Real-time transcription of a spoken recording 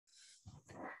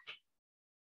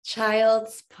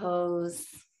Child's pose.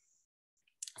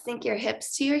 Sink your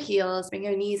hips to your heels, bring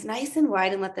your knees nice and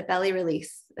wide and let the belly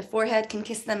release. The forehead can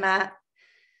kiss the mat.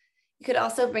 You could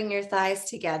also bring your thighs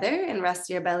together and rest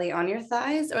your belly on your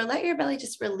thighs, or let your belly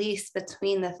just release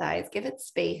between the thighs. Give it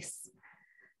space.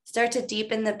 Start to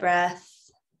deepen the breath.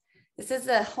 This is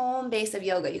the home base of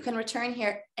yoga. You can return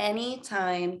here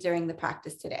anytime during the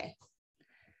practice today.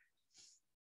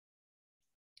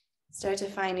 Start to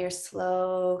find your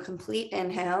slow, complete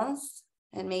inhales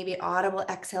and maybe audible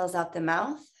exhales out the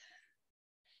mouth.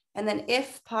 And then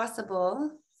if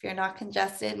possible, if you're not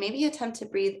congested, maybe attempt to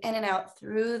breathe in and out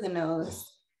through the nose.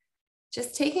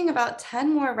 Just taking about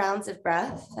 10 more rounds of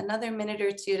breath, another minute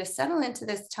or two to settle into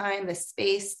this time, this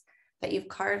space that you've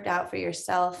carved out for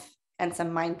yourself, and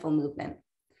some mindful movement.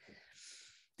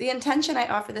 The intention I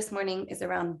offer this morning is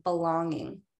around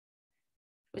belonging,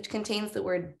 which contains the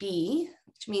word be,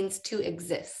 which means to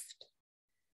exist.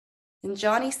 And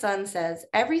Jonny Sun says,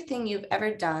 everything you've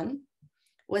ever done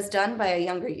was done by a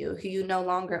younger you who you no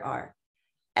longer are.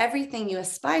 Everything you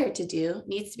aspire to do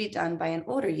needs to be done by an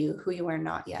older you who you are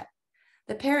not yet.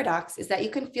 The paradox is that you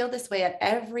can feel this way at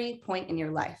every point in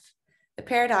your life. The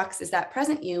paradox is that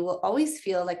present you will always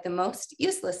feel like the most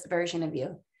useless version of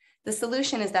you. The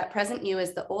solution is that present you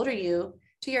is the older you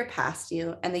to your past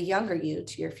you and the younger you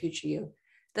to your future you.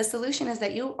 The solution is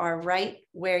that you are right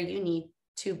where you need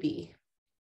to be.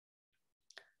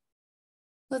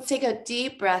 Let's take a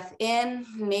deep breath in,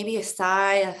 maybe a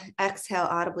sigh, exhale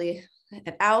audibly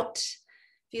out.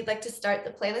 If you'd like to start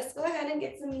the playlist, go ahead and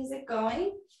get some music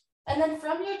going. And then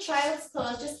from your child's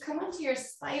pose, just come onto your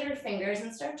spider fingers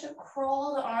and start to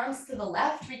crawl the arms to the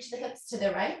left, reach the hips to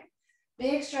the right.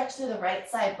 Big stretch through the right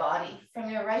side body. From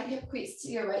your right hip crease to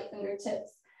your right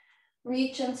fingertips.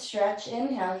 Reach and stretch,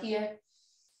 inhale here.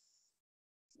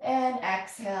 And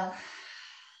exhale.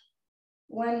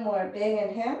 One more big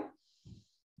inhale.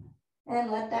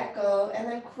 And let that go.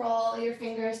 And then crawl your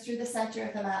fingers through the center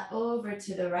of the mat over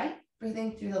to the right.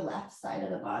 Breathing through the left side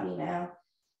of the body now.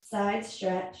 Side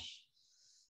stretch.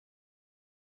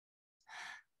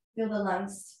 Feel the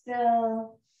lungs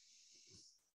fill.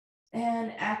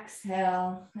 And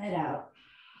exhale it out.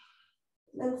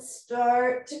 Then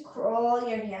start to crawl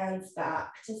your hands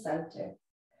back to center.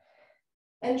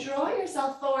 And draw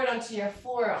yourself forward onto your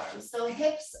forearms. So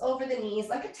hips over the knees,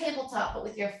 like a tabletop, but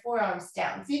with your forearms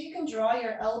down. See if you can draw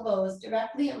your elbows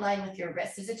directly in line with your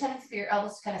wrists. There's a tendency for your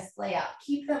elbows to kind of splay out.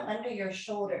 Keep them under your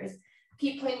shoulders.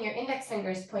 Keep pointing your index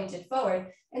fingers pointed forward.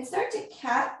 And start to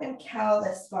cat and cow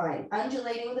the spine,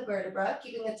 undulating the vertebra,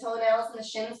 keeping the toenails and the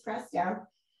shins pressed down.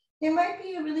 There might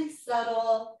be a really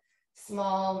subtle,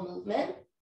 small movement.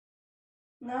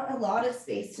 Not a lot of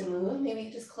space to move.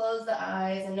 Maybe just close the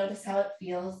eyes and notice how it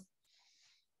feels.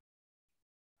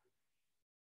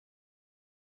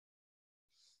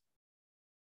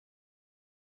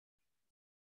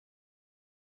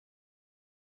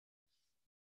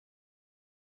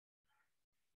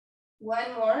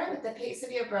 One more with the pace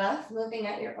of your breath, moving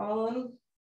at your own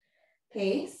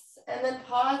pace. And then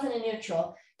pause in a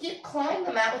neutral. Keep clawing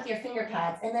the mat with your finger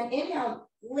pads. And then inhale,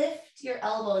 lift your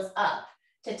elbows up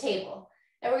to table.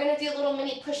 And we're going to do little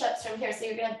mini push-ups from here. So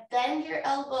you're going to bend your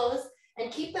elbows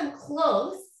and keep them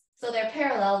close so they're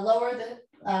parallel. Lower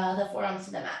the forearms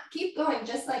to the mat. Keep going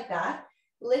just like that.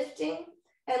 Lifting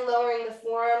and lowering the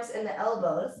forearms and the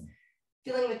elbows.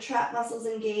 Feeling the trap muscles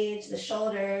engage, the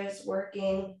shoulders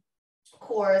working,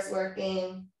 core is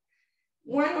working.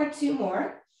 One or two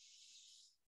more.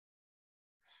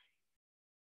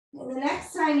 And the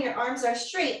next time your arms are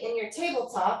straight in your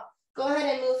tabletop, go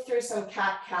ahead and move through some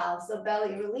cat-cow. So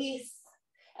belly release,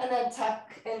 and then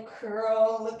tuck and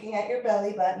curl, looking at your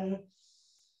belly button.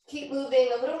 Keep moving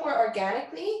a little more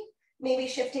organically, maybe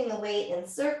shifting the weight in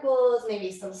circles,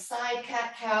 maybe some side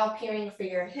cat-cow, peering for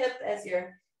your hip as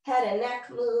your head and neck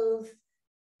move.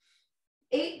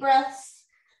 8 breaths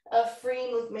of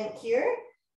free movement here,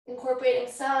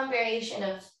 incorporating some variation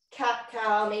of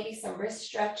cat-cow, maybe some wrist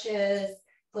stretches,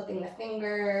 flipping the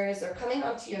fingers, or coming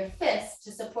onto your fists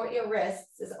to support your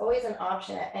wrists is always an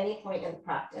option at any point in the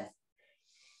practice.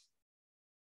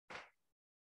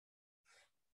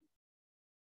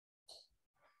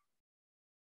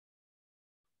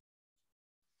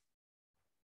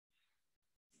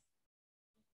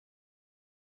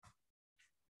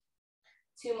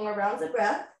 Two more rounds of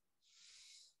breath.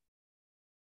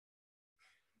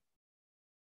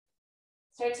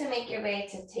 Start to make your way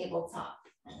to tabletop.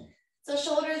 So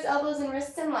shoulders, elbows, and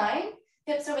wrists in line,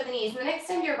 hips over the knees. And the next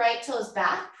time your right toe is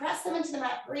back, press them into the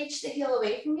mat, reach the heel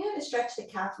away from you to stretch the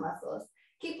calf muscles.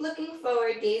 Keep looking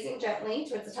forward, gazing gently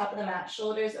towards the top of the mat,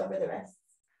 shoulders over the wrists.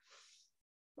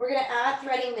 We're gonna add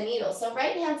threading the needle. So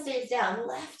right hand stays down,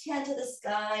 left hand to the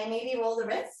sky, maybe roll the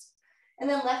wrist, and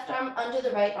then left arm under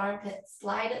the right armpit.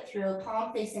 Slide it through,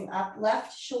 palm facing up,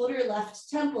 left shoulder,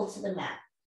 left temple to the mat.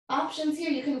 Options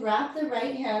here, you can wrap the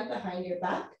right hand behind your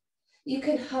back. You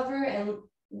can hover and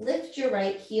lift your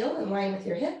right heel in line with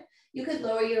your hip. You could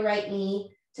lower your right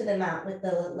knee to the mat with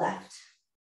the left.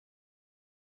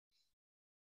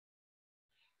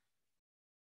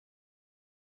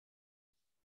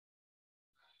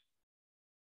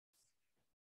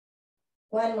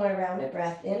 One more round of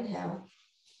breath, inhale.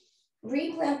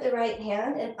 Replant the right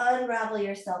hand and unravel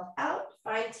yourself out.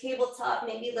 Find tabletop,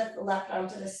 maybe lift the left arm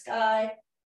to the sky.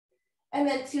 And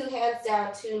then 2 hands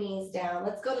down, 2 knees down.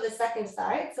 Let's go to the second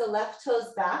side. So left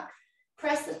toes back.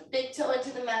 Press the big toe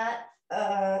into the mat.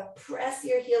 Press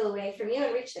your heel away from you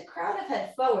and reach the crown of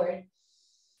head forward.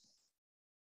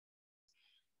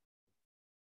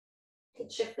 You can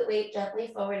shift the weight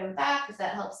gently forward and back if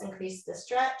that helps increase the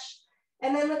stretch.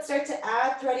 And then let's start to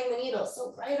add threading the needle.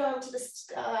 So right arm to the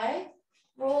sky,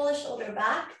 roll the shoulder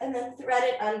back, and then thread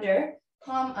it under,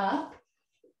 palm up,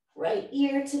 right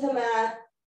ear to the mat.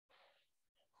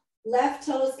 Left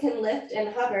toes can lift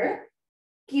and hover.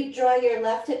 Keep drawing your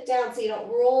left hip down so you don't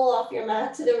roll off your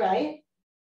mat to the right.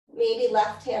 Maybe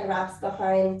left hand wraps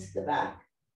behind the back.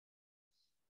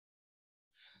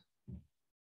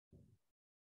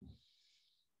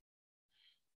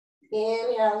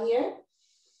 Inhale here.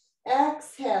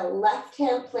 Exhale, left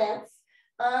hand plants,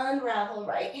 unravel,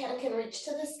 right hand can reach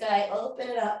to the sky, open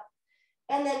it up,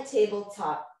 and then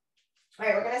tabletop. All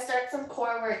right, we're gonna start some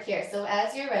core work here. So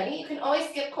as you're ready, you can always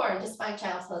skip core and just find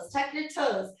child's pose. Tuck your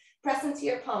toes, press into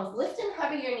your palms, lift and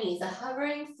hover your knees, a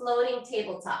hovering, floating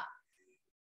tabletop.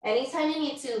 Anytime you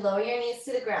need to, lower your knees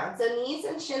to the ground. So knees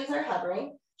and shins are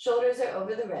hovering, shoulders are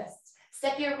over the wrists.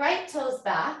 Step your right toes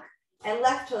back and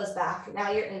left toes back.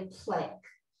 Now you're in plank.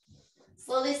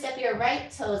 Slowly step your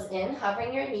right toes in,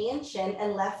 hovering your knee and shin,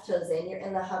 and left toes in. You're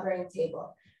in the hovering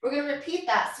table. We're going to repeat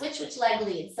that. Switch which leg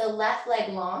leads. So left leg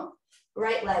long,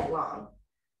 right leg long.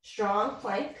 Strong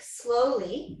plank,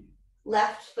 slowly.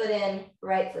 Left foot in,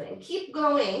 right foot in. Keep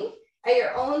going at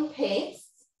your own pace.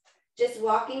 Just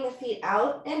walking the feet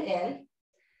out and in.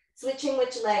 Switching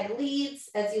which leg leads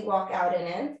as you walk out and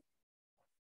in.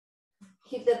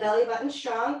 Keep the belly button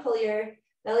strong. Pull your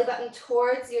belly button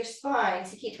towards your spine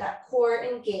to keep that core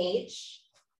engaged.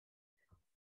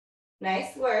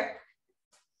 Nice work.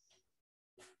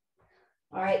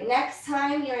 All right, next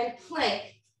time you're in plank,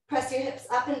 press your hips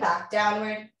up and back,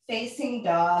 downward facing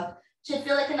dog. Should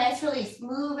feel like a nice release.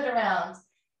 Move it around.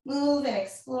 Move and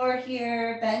explore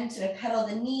here. Bend to pedal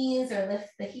the knees or lift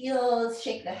the heels,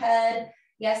 shake the head,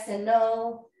 yes and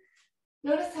no.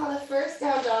 Notice how the first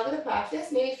down dog of the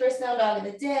practice, maybe first down dog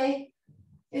of the day,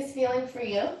 is feeling for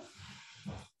you.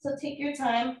 So take your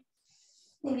time,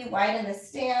 maybe widen the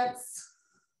stance.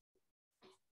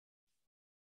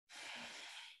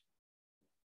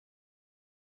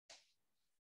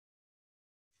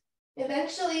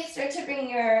 Eventually start to bring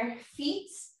your feet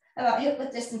about hip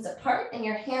width distance apart and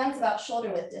your hands about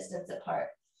shoulder width distance apart.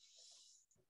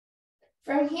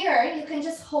 From here, you can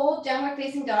just hold downward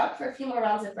facing dog for a few more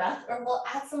rounds of breath, or we'll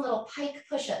add some little pike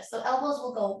push-ups. So elbows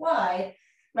will go wide.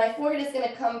 My forehead is going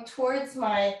to come towards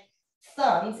my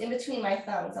thumbs, in between my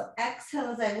thumbs. I'll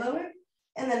exhale as I lower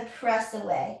and then press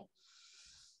away.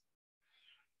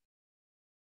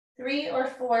 3 or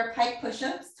 4 pike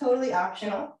push-ups, totally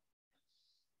optional.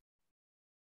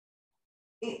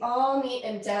 We all meet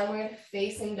in downward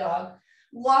facing dog.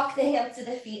 Walk the hands to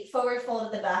the feet, forward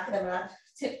fold to the back of the mat.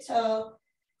 Tiptoe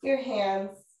your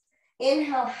hands.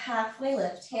 Inhale, halfway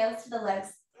lift, hands to the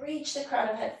legs. Reach the crown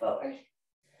of head forward.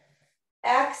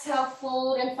 Exhale,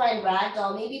 fold and find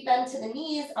ragdoll. Maybe bend to the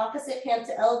knees, opposite hand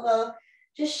to elbow.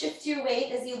 Just shift your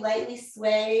weight as you lightly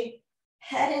sway.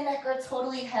 Head and neck are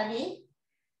totally heavy.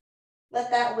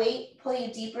 Let that weight pull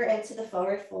you deeper into the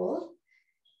forward fold.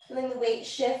 Feeling the weight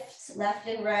shift left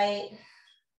and right,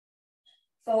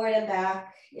 forward and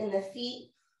back in the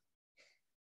feet.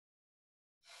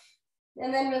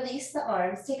 And then release the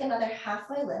arms. Take another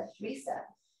halfway lift, reset.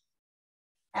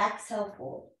 Exhale,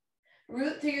 fold.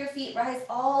 Root through your feet, rise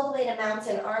all the way to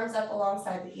mountain, arms up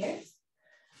alongside the ears.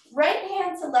 Right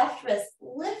hand to left wrist,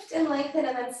 lift and lengthen,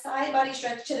 and then side body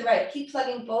stretch to the right. Keep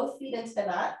plugging both feet into the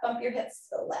mat, bump your hips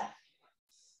to the left.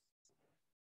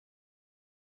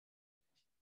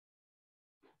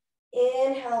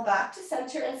 Inhale back to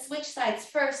center and switch sides.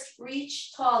 First,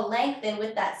 reach tall, lengthen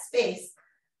with that space.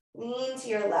 Lean to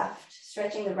your left,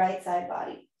 stretching the right side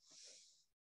body.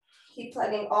 Keep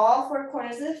plugging all 4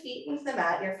 corners of the feet into the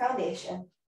mat, your foundation.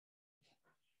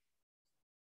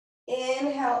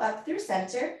 Inhale up through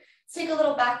center. Let's take a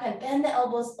little back bend. Bend the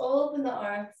elbows, open the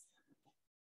arms.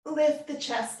 Lift the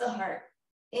chest, the heart.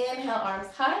 Inhale, arms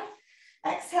high.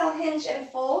 Exhale, hinge and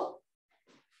fold.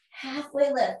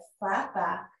 Halfway lift, flat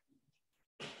back.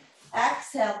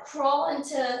 Exhale, crawl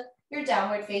into your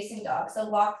downward facing dog. So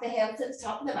walk the hands to the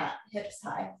top of the mat, hips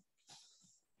high.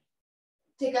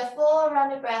 Take a full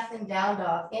rounded breath in down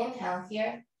dog. Inhale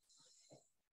here.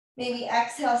 Maybe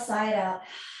exhale, side out.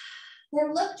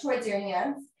 Then look towards your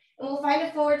hands. And we'll find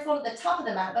a forward fold at the top of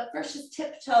the mat. But first, just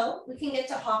tiptoe. We can get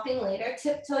to hopping later.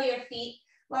 Tiptoe your feet.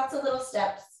 Lots of little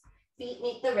steps. Feet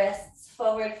meet the wrists.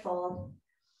 Forward fold.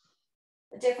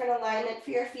 A different alignment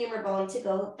for your femur bone to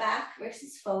go back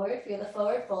versus forward. For the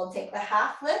forward fold, take the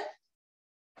half lift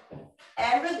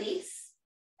and release.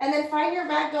 And then find your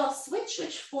ragdoll switch,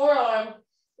 which forearm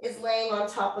is laying on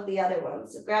top of the other one.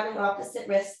 So grabbing opposite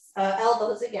wrists,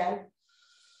 elbows again.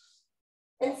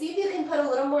 And see if you can put a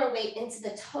little more weight into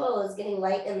the toes, getting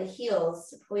light in the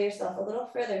heels to pull yourself a little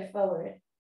further forward.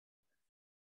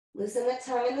 Loosen the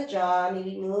tongue and the jaw,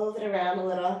 maybe move it around a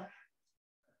little.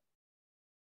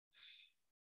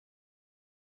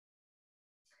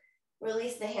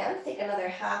 Release the hands, take another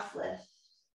half lift.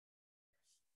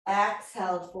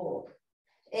 Exhale, fold.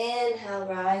 Inhale,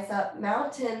 rise up,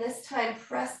 mountain. This time,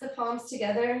 press the palms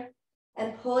together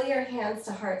and pull your hands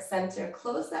to heart center.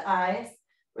 Close the eyes,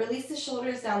 release the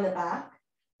shoulders down the back.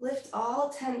 Lift all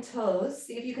 10 toes.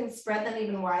 See if you can spread them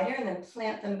even wider and then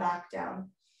plant them back down.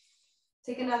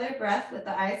 Take another breath with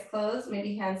the eyes closed,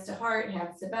 maybe hands to heart,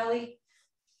 hands to belly.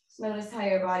 Just notice how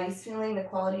your body's feeling, the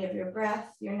quality of your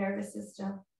breath, your nervous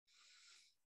system.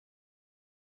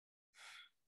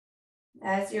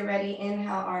 As you're ready,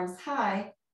 inhale, arms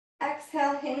high.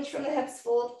 Exhale, hinge from the hips,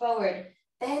 fold forward.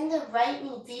 Bend the right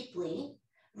knee deeply.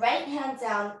 Right hand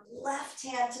down, left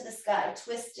hand to the sky,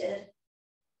 twisted.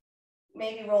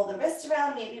 Maybe roll the wrist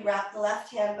around, maybe wrap the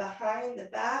left hand behind the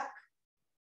back.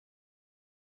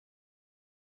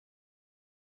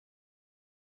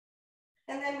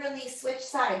 And then release, switch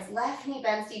sides. Left knee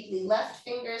bends deeply, left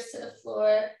fingers to the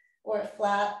floor or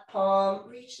flat palm.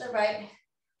 Reach the right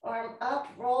arm up,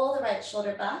 roll the right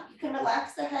shoulder back. You can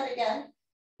relax the head again.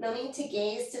 No need to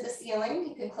gaze to the ceiling.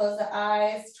 You can close the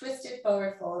eyes, twisted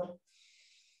forward fold.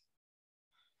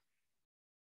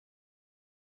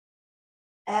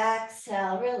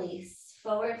 Exhale, release,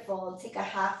 forward fold. Take a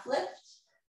half lift,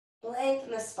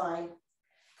 lengthen the spine.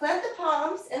 Plant the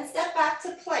palms and step back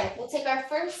to plank. We'll take our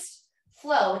first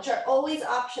flow, which are always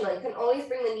optional. You can always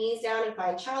bring the knees down and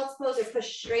find child's pose or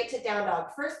push straight to down dog.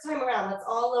 First time around, let's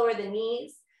all lower the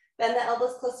knees. Bend the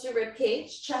elbows close to your rib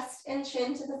cage, chest and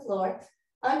chin to the floor.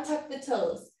 Untuck the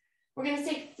toes. We're going to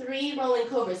take 3 rolling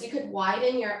cobras. You could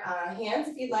widen your hands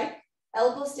if you'd like.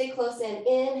 Elbows stay close in.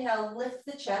 Inhale, lift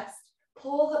the chest.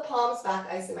 Pull the palms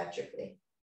back isometrically.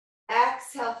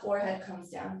 Exhale, forehead comes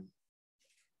down.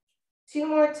 2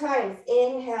 more times.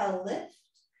 Inhale, lift.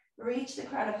 Reach the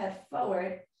crown of head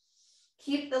forward.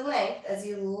 Keep the length as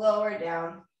you lower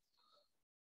down.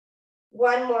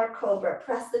 1 more cobra.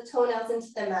 Press the toenails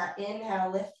into the mat.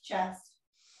 Inhale, lift chest.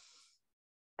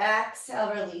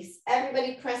 Exhale, release.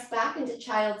 Everybody press back into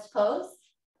child's pose.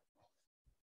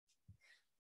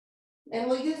 And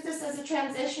we'll use this as a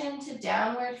transition to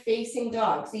downward facing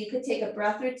dog. So you could take a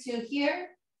breath or 2 here,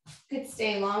 could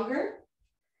stay longer.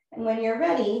 And when you're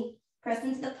ready, press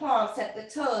into the palms, set the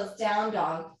toes, down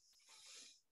dog.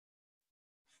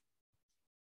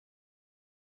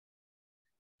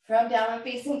 From downward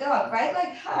facing dog, right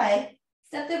leg high,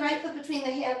 step the right foot between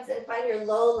the hands and find your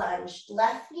low lunge.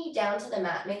 Left knee down to the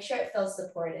mat, make sure it feels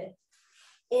supported.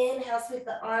 Inhale, sweep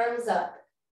the arms up.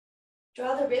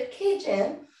 Draw the rib cage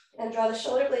in and draw the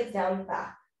shoulder blades down the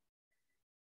back.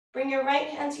 Bring your right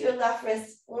hand to your left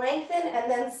wrist, lengthen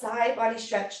and then side body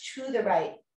stretch to the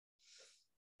right.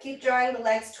 Keep drawing the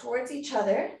legs towards each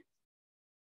other.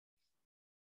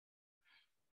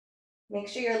 Make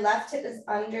sure your left hip is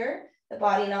under the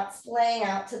body, not splaying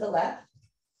out to the left.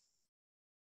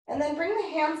 And then bring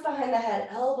the hands behind the head,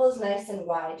 elbows nice and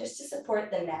wide, just to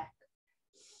support the neck.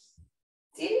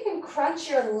 See if you can crunch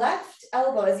your left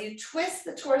elbow as you twist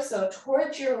the torso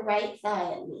towards your right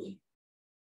thigh and knee.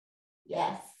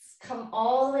 Yes, come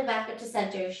all the way back up to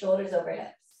center, shoulders over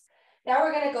hips. Now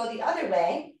we're gonna go the other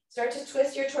way. Start to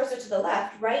twist your torso to the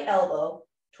left, right elbow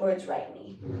towards right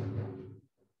knee.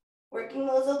 Working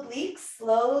those obliques,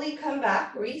 slowly come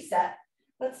back, reset.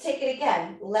 Let's take it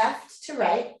again, left to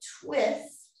right,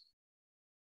 twist.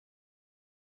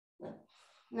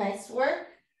 Nice work,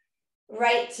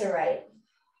 right to right.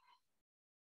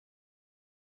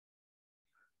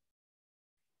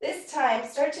 This time,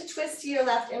 start to twist to your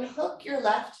left and hook your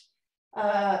left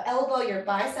elbow, your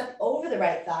bicep over the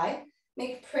right thigh.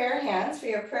 Make prayer hands for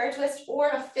your prayer twist or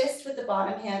a fist with the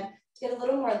bottom hand to get a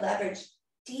little more leverage,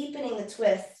 deepening the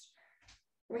twist,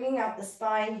 bringing out the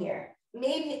spine here.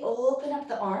 Maybe open up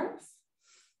the arms.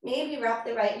 Maybe wrap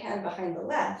the right hand behind the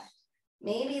left.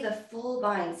 Maybe the full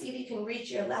bind. See if you can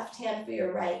reach your left hand for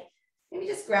your right. Maybe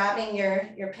just grabbing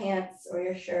your pants or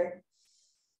your shirt.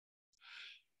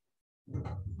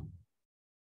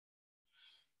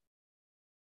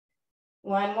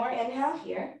 One more inhale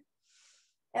here.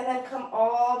 And then come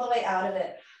all the way out of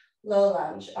it. Low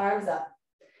lunge, arms up.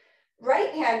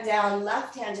 Right hand down,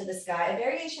 left hand to the sky, a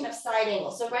variation of side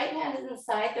angle. So right hand is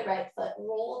inside the right foot,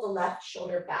 roll the left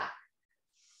shoulder back.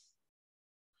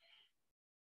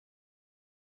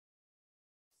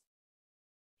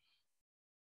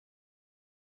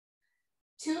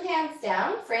 Two hands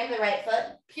down, frame the right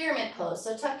foot, pyramid pose.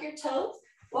 So tuck your toes,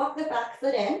 walk the back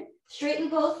foot in, straighten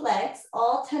both legs,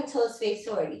 all 10 toes face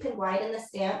forward. You can widen the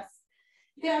stance.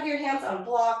 You can have your hands on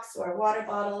blocks or water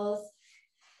bottles.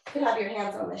 You could have your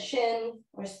hands on the shin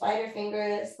or spider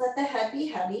fingers. Let the head be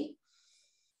heavy.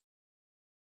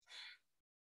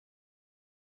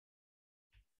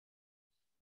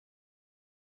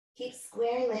 Keep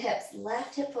squaring the hips,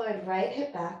 left hip forward, right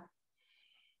hip back.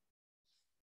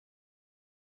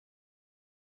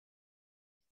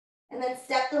 And then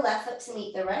step the left foot to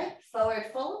meet the right, forward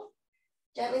fold.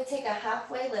 Gently take a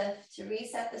halfway lift to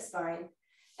reset the spine.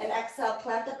 And exhale,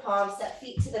 plant the palms, step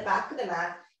feet to the back of the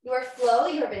mat. Your flow,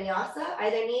 your vinyasa,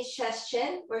 either knees, chest,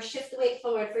 chin, or shift the weight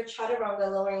forward for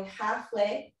chaturanga, lowering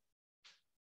halfway,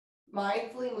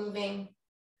 mindfully moving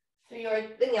through your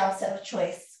vinyasa of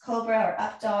choice, cobra or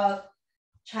up dog,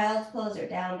 child's pose or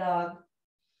down dog.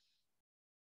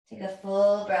 Take a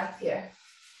full breath here.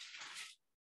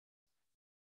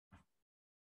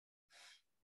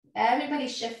 Everybody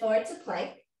shift forward to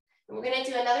plank. And we're going to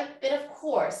do another bit of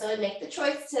core. So make the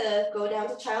choice to go down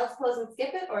to child's pose and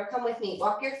skip it, or come with me.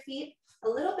 Walk your feet a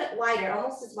little bit wider,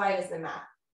 almost as wide as the mat.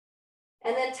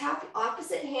 And then tap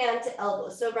opposite hand to elbow.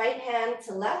 So right hand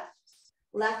to left,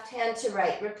 left hand to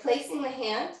right. Replacing the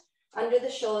hand under the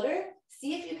shoulder.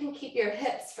 See if you can keep your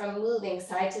hips from moving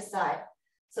side to side.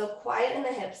 So quiet in the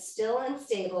hips, still and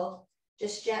stable.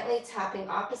 Just gently tapping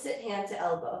opposite hand to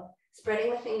elbow.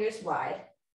 Spreading the fingers wide.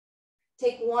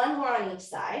 Take one more on each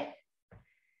side.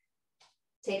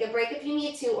 Take a break if you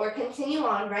need to, or continue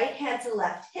on. Right hand to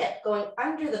left hip, going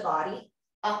under the body.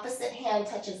 Opposite hand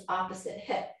touches opposite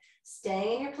hip.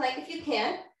 Staying in your plank if you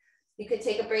can. You could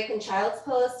take a break in child's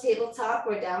pose, tabletop,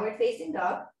 or downward facing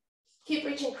dog. Keep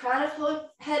reaching crown of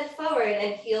head forward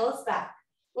and heels back.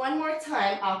 One more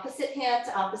time, opposite hand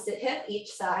to opposite hip,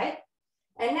 each side.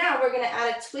 And now we're going to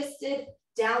add a twisted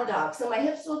down dog. So my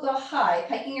hips will go high,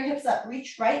 hiking your hips up.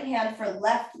 Reach right hand for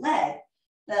left leg,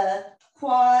 the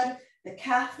quad, the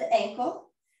calf, the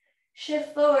ankle.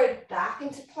 Shift forward back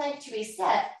into plank to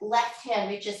reset. Left hand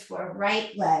reaches for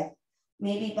right leg,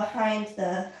 maybe behind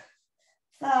the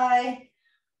thigh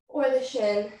or the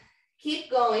shin.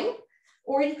 Keep going,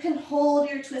 or you can hold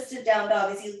your twisted down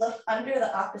dog as you look under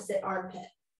the opposite armpit.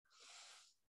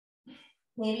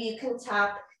 Maybe you can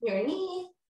tap your knee.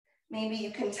 Maybe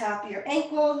you can tap your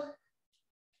ankle.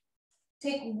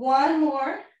 Take one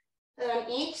more on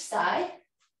each side,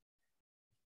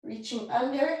 reaching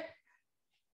under,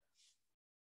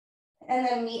 and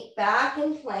then meet back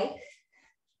in plank,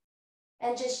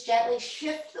 and just gently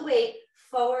shift the weight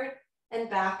forward and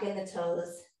back in the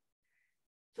toes.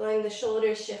 Feeling the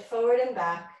shoulders shift forward and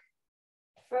back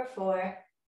for 4.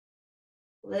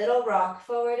 Little rock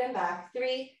forward and back,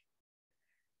 3.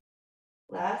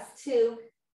 Last 2.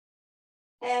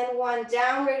 And 1,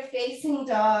 downward facing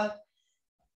dog.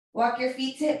 Walk your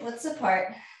feet to hip widths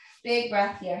apart. Big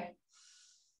breath here.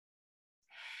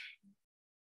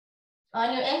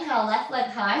 On your inhale, left leg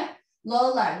high,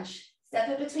 low lunge. Step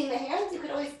it between the hands. You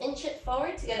could always inch it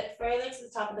forward to get it further to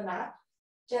the top of the mat.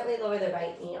 Gently lower the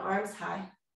right knee, arms high.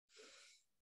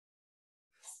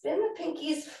 Spin the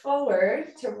pinkies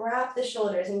forward to wrap the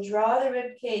shoulders and draw the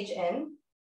rib cage in.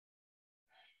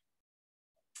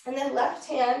 And then left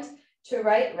hand to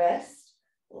right wrist,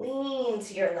 lean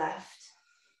to your left.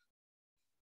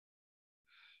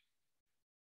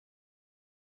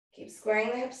 Keep squaring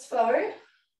the hips forward.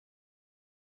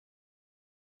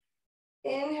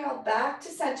 Inhale back to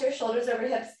center, shoulders over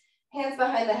hips, hands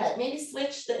behind the head. Maybe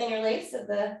switch the interlace of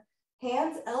the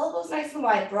hands, elbows nice and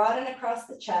wide, broaden across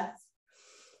the chest.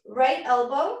 Right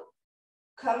elbow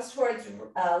comes towards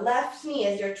left knee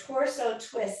as your torso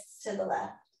twists to the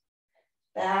left.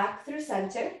 Back through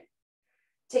center.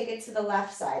 Take it to the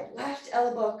left side. Left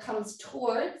elbow comes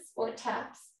towards or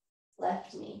taps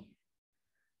left knee.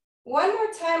 One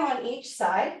more time on each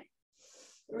side.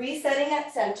 Resetting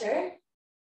at center.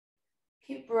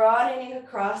 Keep broadening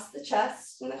across the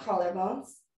chest and the collarbones.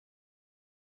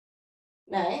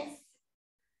 Nice.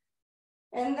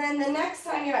 And then the next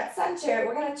time you're at center,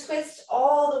 we're going to twist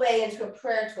all the way into a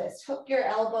prayer twist. Hook your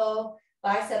elbow,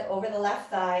 bicep over the left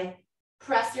thigh.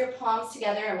 Press your palms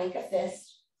together and make a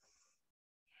fist.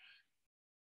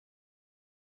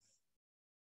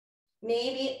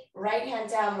 Maybe right hand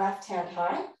down, left hand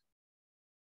high.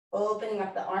 Opening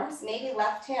up the arms. Maybe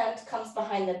left hand comes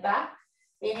behind the back.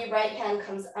 Maybe right hand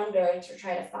comes under to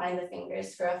try to find the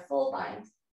fingers for a full bind.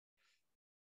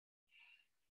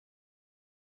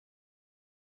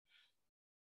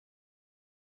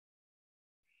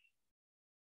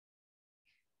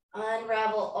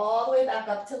 Unravel all the way back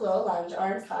up to low lunge,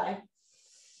 arms high.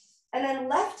 And then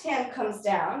left hand comes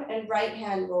down and right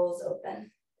hand rolls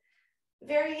open.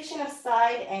 Variation of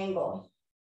side angle.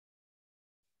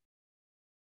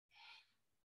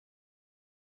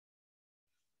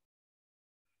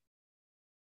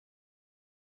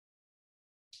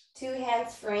 Two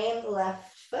hands frame the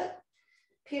left foot.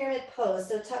 Pyramid pose,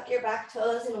 so tuck your back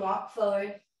toes and walk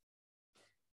forward.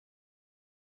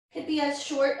 Could be as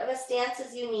short of a stance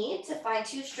as you need to find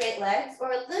two straight legs,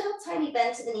 or a little tiny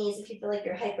bend to the knees if you feel like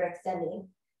you're hyperextending.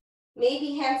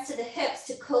 Maybe hands to the hips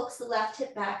to coax the left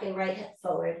hip back and right hip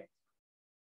forward.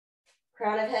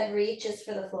 Crown of head reaches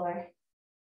for the floor.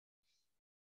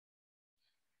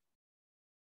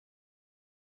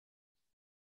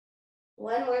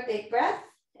 One more big breath,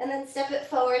 and then step it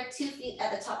forward, 2 feet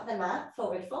at the top of the mat,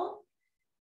 forward fold.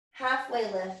 Halfway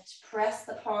lift, press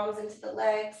the palms into the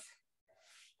legs.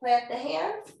 Plant the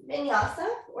hands, Vinyasa,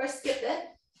 or skip it.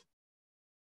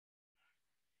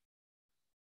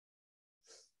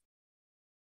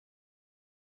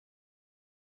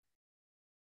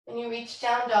 When you reach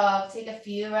down dog, take a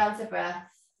few rounds of breath.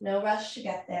 No rush to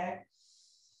get there.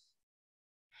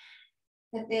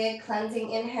 A big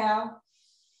cleansing inhale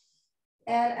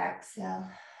and exhale.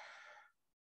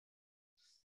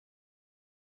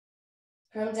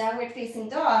 From downward facing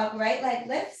dog, right leg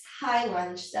lifts, high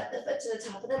lunge, step the foot to the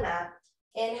top of the mat.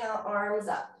 Inhale, arms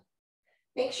up.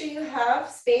 Make sure you have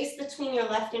space between your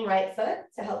left and right foot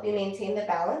to help you maintain the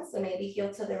balance. So maybe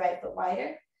heel to the right foot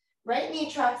wider. Right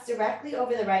knee tracks directly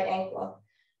over the right ankle.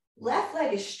 Left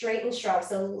leg is straight and strong.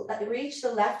 So reach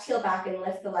the left heel back and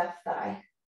lift the left thigh.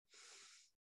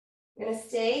 You're gonna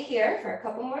stay here for a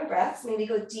couple more breaths. Maybe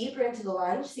go deeper into the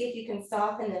lunge. See if you can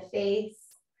soften the face,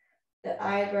 the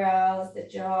eyebrows, the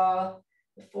jaw,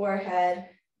 the forehead.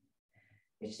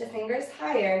 Reach the fingers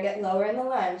higher, get lower in the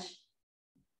lunge.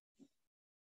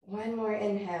 One more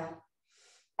inhale.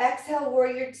 Exhale,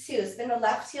 warrior two. Spin the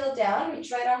left heel down,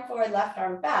 reach right arm forward, left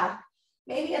arm back.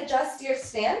 Maybe adjust your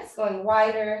stance, going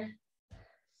wider.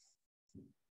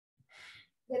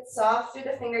 Get soft through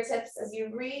the fingertips as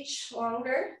you reach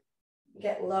longer.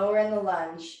 Get lower in the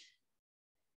lunge.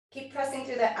 Keep pressing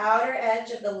through the outer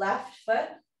edge of the left foot.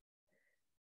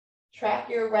 Track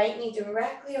your right knee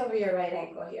directly over your right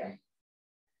ankle here.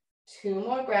 2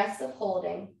 more breaths of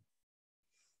holding.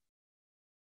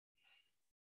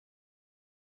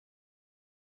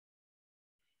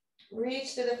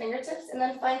 Reach through the fingertips and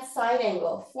then find side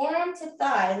angle. Forearm to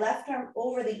thigh, left arm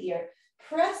over the ear.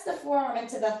 Press the forearm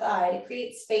into the thigh to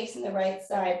create space in the right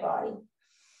side body.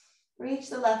 Reach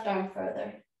the left arm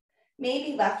further.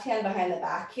 Maybe left hand behind the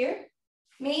back here.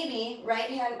 Maybe right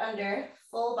hand under,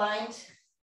 full bind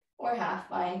or half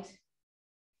bind.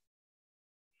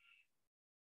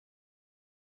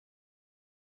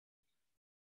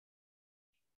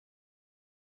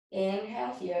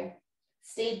 Inhale here.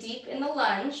 Stay deep in the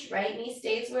lunge. Right knee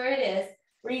stays where it is.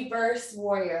 Reverse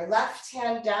warrior. Left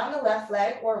hand down the left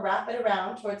leg or wrap it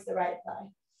around towards the right thigh.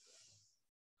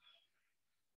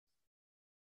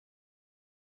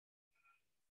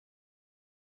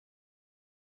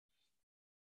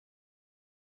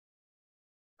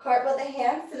 Cartwheel the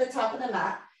hands to the top of the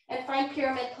mat and find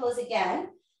pyramid pose again,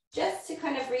 just to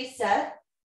kind of reset.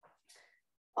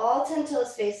 All 10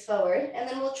 toes face forward, and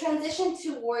then we'll transition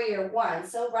to warrior one.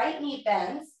 So right knee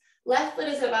bends, left foot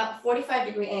is about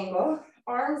 45-degree angle,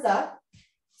 arms up,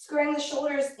 squaring the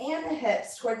shoulders and the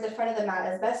hips towards the front of the mat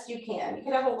as best you can. You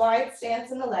can have a wide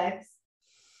stance in the legs.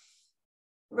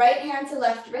 Right hand to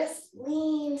left wrist,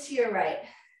 lean to your right,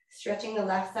 stretching the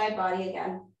left side body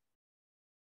again.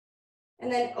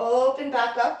 And then open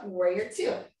back up, warrior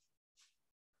two.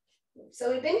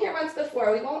 So we've been here once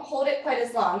before. We won't hold it quite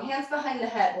as long. Hands behind the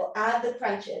head. We'll add the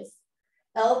crunches.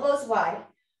 Elbows wide.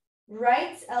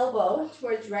 Right elbow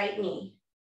towards right knee.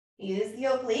 Use the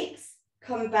obliques.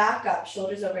 Come back up,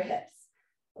 shoulders over hips.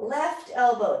 Left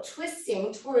elbow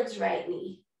twisting towards right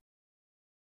knee.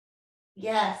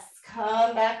 Yes,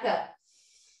 come back up.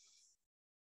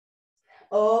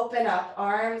 open up,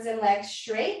 arms and legs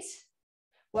straight.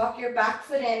 Walk your back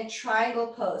foot in, triangle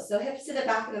pose. So hips to the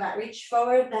back of the mat, reach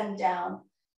forward, then down.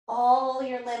 All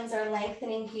your limbs are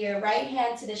lengthening here. Right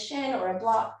hand to the shin or a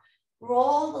block.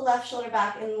 Roll the left shoulder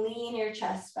back and lean your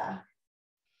chest back.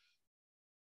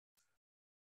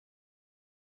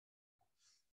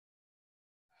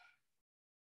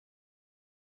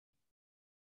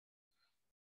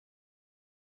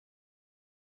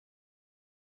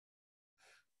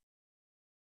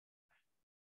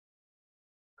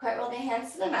 Cartwheel the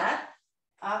hands to the mat.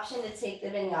 Option to take the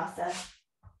vinyasa.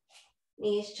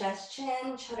 Knees, chest,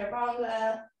 chin,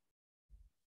 chaturanga.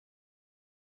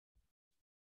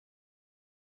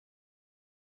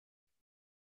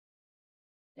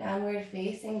 Downward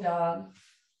facing dog.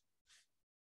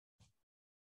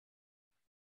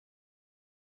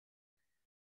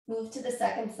 Move to the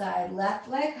second side, left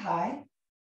leg high.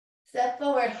 Step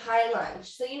forward, high lunge.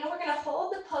 So we're gonna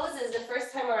hold the poses the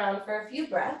first time around for a few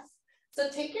breaths. So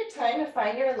take your time to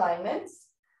find your alignments.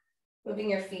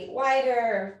 Moving your feet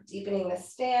wider, deepening the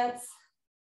stance.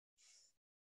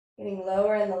 Getting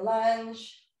lower in the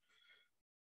lunge.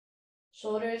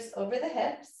 Shoulders over the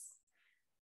hips.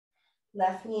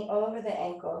 Left knee over the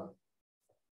ankle.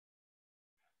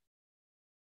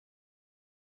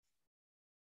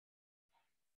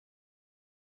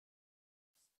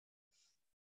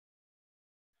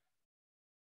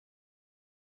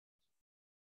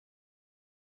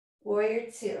 Warrior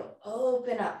two,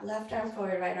 open up, left arm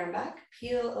forward, right arm back,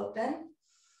 peel open.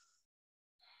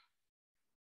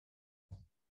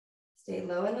 Stay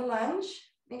low in the lunge.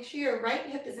 Make sure your right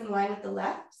hip is in line with the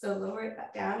left, so lower it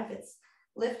back down if it's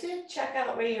lifted. Check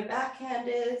out where your backhand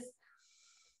is.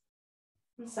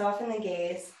 And soften the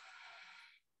gaze.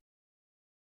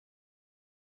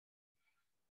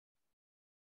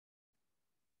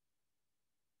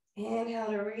 Inhale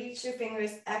to reach your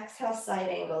fingers, exhale, side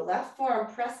angle. Left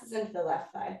forearm presses into the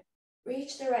left thigh.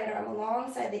 Reach the right arm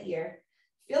alongside the ear.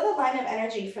 Feel the line of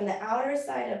energy from the outer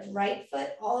side of right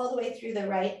foot all the way through the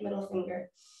right middle finger.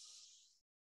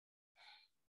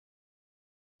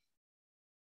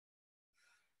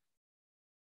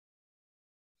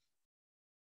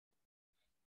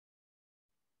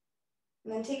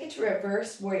 And then take it to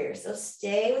reverse warrior. So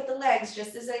stay with the legs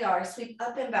just as they are. Sweep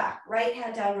up and back. Right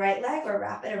hand down right leg or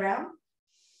wrap it around.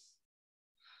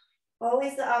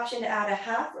 Always the option to add a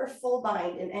half or full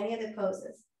bind in any of the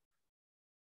poses.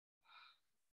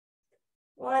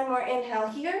 One more inhale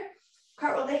here.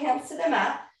 Cartwheel the hands to the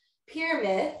mat.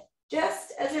 Pyramid,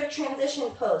 just as a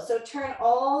transition pose. So turn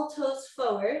all toes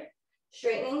forward,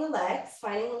 straightening the legs,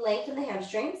 finding the length in the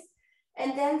hamstrings,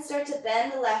 and then start to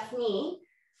bend the left knee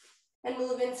and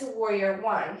move into warrior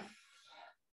one.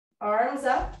 Arms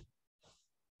up,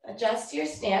 adjust your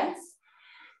stance.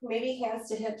 Maybe hands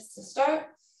to hips to start.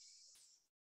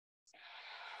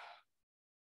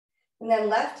 And then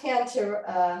left hand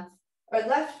to,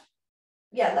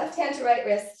 left hand to right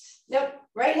wrist. Nope,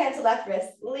 right hand to left wrist.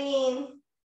 Lean,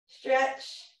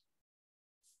 stretch,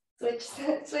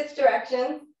 switch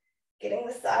directions. Getting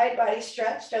the side body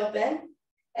stretched open.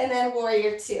 And then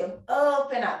warrior two,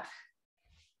 open up.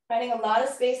 Finding a lot of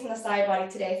space in the side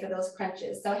body today for those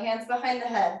crunches. So hands behind the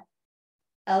head,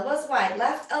 elbows wide,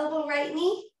 left elbow, right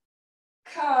knee.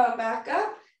 Come back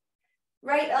up.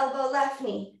 Right elbow, left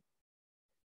knee.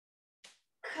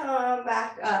 Come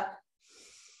back up.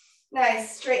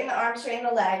 Nice, straighten the arms, straighten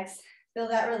the legs. Feel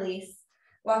that release.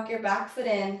 Walk your back foot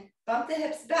in. Bump the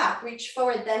hips back, reach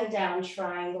forward, then down,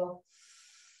 triangle.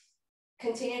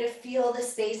 Continue to feel the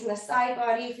space in the side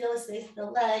body, feel the space in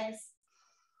the legs.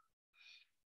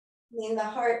 Lean the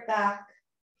heart back.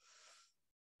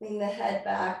 Lean the head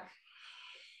back.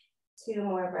 2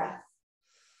 more breaths.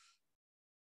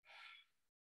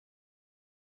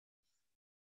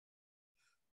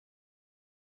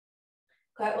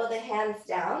 Cartwheel the hands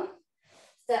down.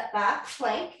 Step back,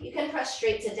 plank. You can press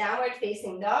straight to downward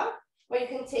facing dog, or you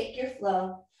can take your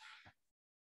flow.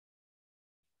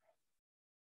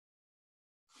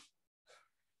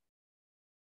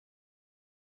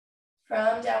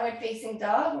 From downward facing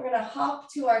dog, we're gonna hop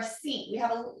to our seat. We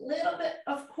have a little bit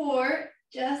of core,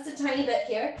 just a tiny bit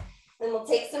here. Then we'll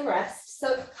take some rest.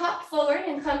 So hop forward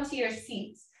and come to your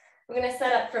seats. We're gonna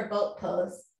set up for boat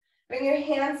pose. Bring your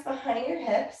hands behind your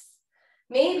hips.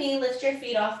 Maybe lift your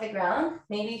feet off the ground.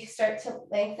 Maybe start to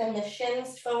lengthen the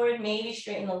shins forward. Maybe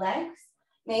straighten the legs.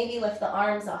 Maybe lift the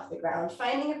arms off the ground.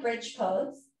 Finding a bridge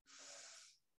pose.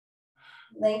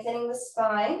 Lengthening the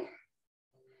spine.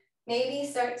 Maybe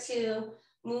start to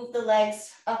move the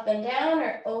legs up and down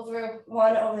or over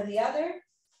one over the other.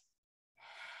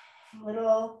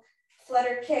 Little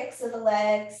flutter kicks of the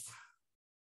legs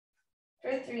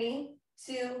for 3,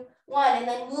 2, 1, and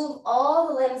then move all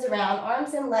the limbs around,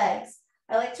 arms and legs.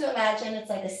 I like to imagine it's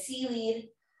like a seaweed.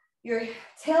 Your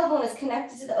tailbone is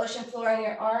connected to the ocean floor and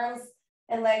your arms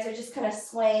and legs are just kind of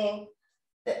swaying.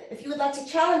 If you would like to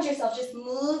challenge yourself, just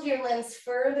move your limbs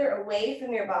further away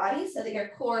from your body so that your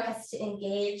core has to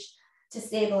engage to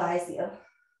stabilize you.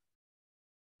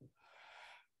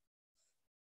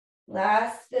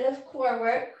 Last bit of core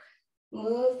work.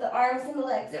 Move the arms and the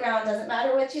legs around. Doesn't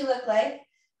matter what you look like.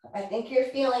 I think you're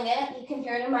feeling it. You can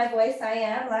hear it in my voice. I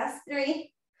am. Last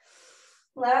 3.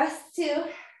 Last 2.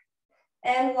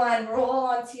 And 1. Roll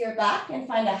onto your back and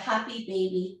find a happy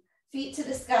baby. Feet to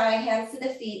the sky, hands to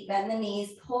the feet, bend the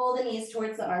knees, pull the knees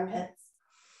towards the armpits.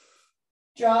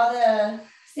 Draw the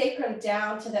sacrum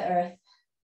down to the earth.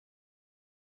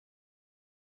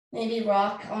 Maybe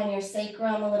rock on your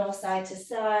sacrum a little side to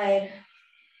side.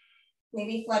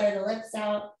 Maybe flutter the lips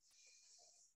out.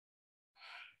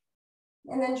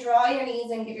 And then draw your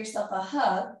knees and give yourself a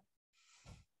hug.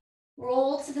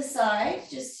 Roll to the side,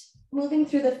 just moving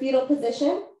through the fetal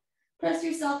position. Press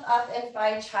yourself up and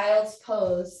find child's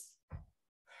pose.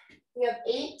 You have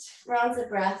 8 rounds of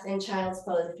breath in child's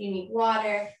pose. If you need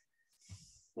water,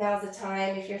 now's the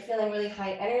time. If you're feeling really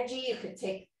high energy, you could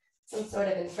take some sort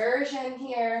of inversion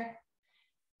here.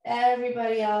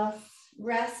 Everybody else,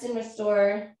 rest and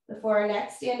restore before our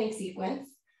next standing sequence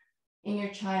in your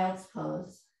child's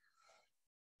pose.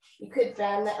 You could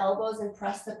bend the elbows and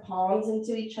press the palms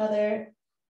into each other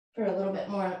for a little bit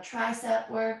more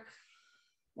tricep work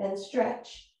and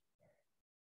stretch.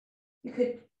 You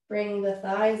could bring the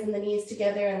thighs and the knees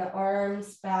together and the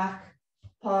arms back,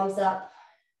 palms up,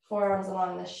 forearms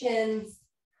along the shins.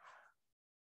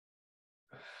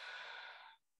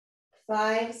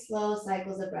 5 slow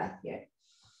cycles of breath here.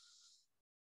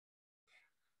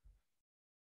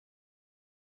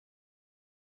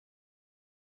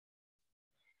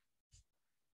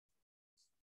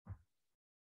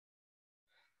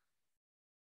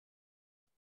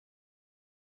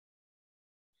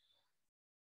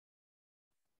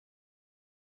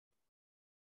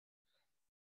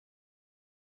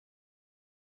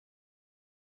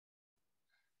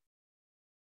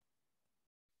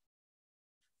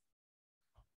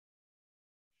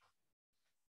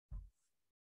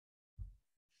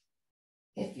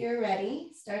 If you're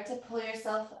ready, start to pull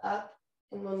yourself up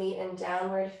and we'll meet in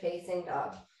downward facing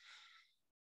dog.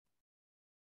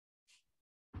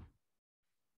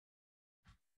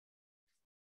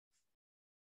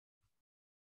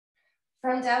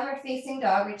 From downward facing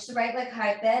dog, reach the right leg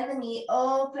high, bend the knee,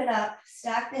 open up,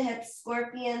 stack the hips,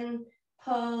 scorpion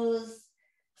pose,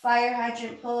 fire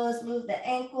hydrant pose, move the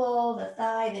ankle, the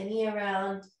thigh, the knee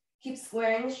around, keep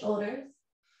squaring the shoulders.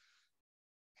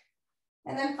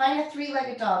 And then find a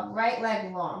 3-legged dog, right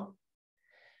leg long.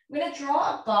 We're gonna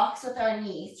draw a box with our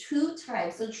knees 2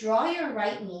 times. So draw your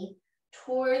right knee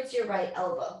towards your right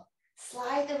elbow.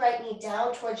 Slide the right knee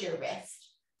down towards your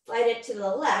wrist. Slide it to the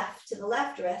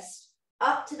left wrist,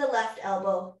 up to the left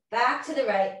elbow, back to the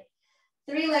right.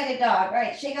 3-legged dog. All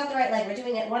right, shake out the right leg. We're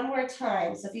doing it one more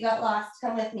time. So if you got lost,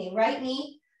 come with me. Right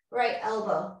knee, right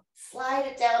elbow. Slide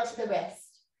it down to the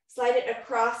wrist. Slide it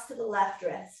across to the left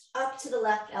wrist, up to the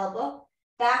left elbow,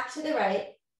 back to the right.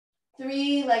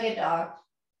 3-legged dog.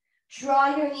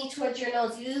 Draw your knee towards your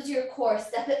nose. Use your core.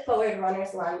 Step it forward,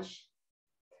 runner's lunge.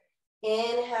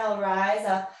 Inhale, rise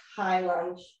up, high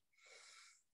lunge.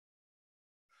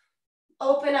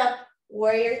 Open up,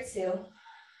 warrior 2.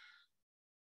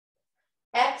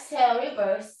 Exhale,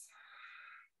 reverse.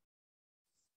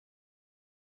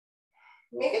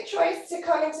 Make a choice to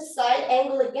come into side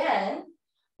angle again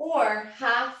or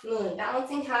half moon,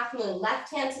 balancing half moon.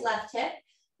 Left hand to left hip,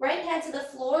 right hand to the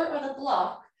floor or the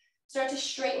block. Start to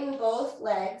straighten both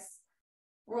legs.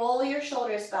 Roll your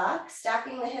shoulders back,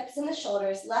 stacking the hips and the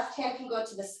shoulders. Left hand can go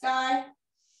to the sky.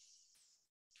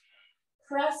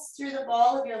 Press through the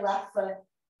ball of your left foot.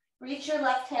 Reach your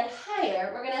left hand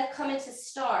higher. We're gonna come into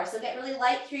star. So get really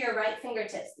light through your right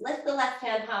fingertips. Lift the left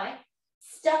hand high.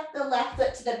 Step the left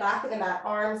foot to the back of the mat,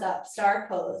 arms up, star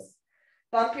pose.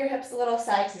 Bump your hips a little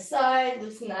side to side,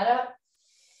 loosen that up.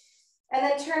 And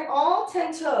then turn all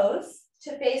 10 toes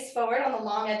to face forward on the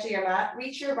long edge of your mat.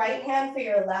 Reach your right hand for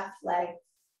your left leg.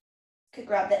 Could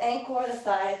grab the ankle or the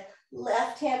thigh.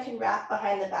 Left hand can wrap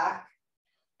behind the back.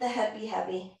 The head be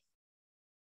heavy.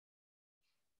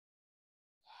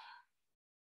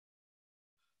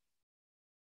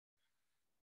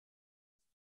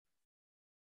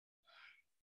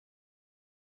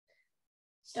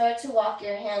 Start to walk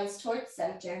your hands towards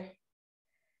center.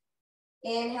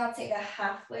 Inhale, take a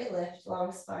halfway lift,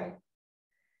 long spine.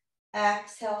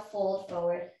 Exhale, fold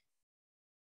forward.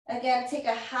 Again, take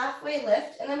a halfway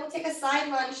lift, and then we'll take a side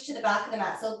lunge to the back of the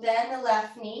mat. So bend the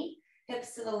left knee,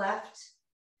 hips to the left,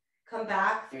 come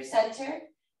back through center,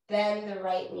 bend the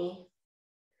right knee.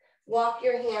 Walk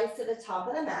your hands to the top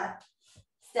of the mat,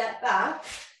 step back,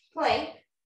 plank,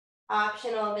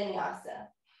 optional vinyasa.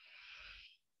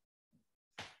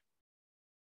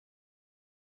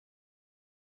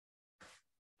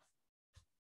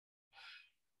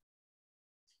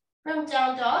 From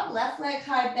down dog, left leg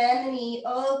high, bend the knee,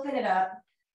 open it up.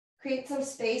 Create some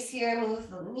space here, move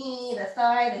the knee, the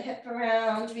thigh, the hip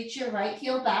around, reach your right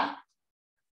heel back.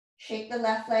 Shake the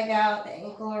left leg out, the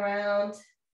ankle around.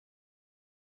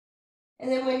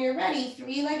 And then when you're ready,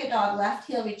 three-legged dog, left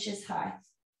heel reaches high.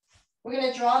 We're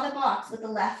gonna draw the box with the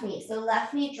left knee. So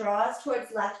left knee draws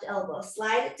towards left elbow.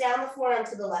 Slide it down the forearm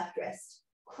to the left wrist.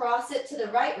 Cross it to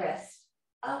the right wrist,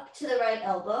 up to the right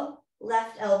elbow,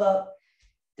 left elbow.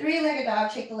 Three-legged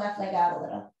dog, shake the left leg out a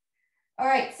little. All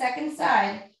right, second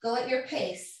side, go at your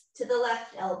pace to the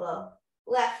left elbow,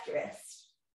 left wrist,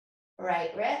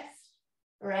 right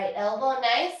elbow,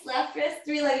 nice, left wrist,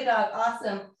 three-legged dog,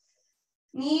 awesome.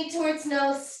 Knee towards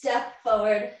nose, step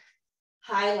forward,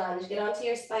 high lunge. Get onto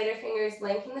your spider fingers,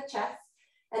 lengthen the chest,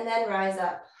 and then rise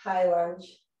up, high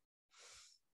lunge.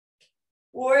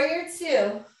 Warrior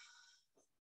two.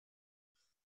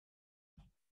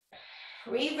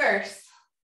 Reverse.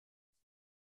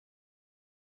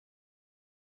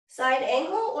 Side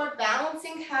angle or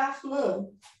balancing half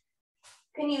moon.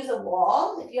 You can use a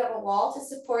wall if you have a wall to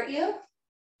support you. You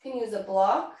can use a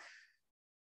block.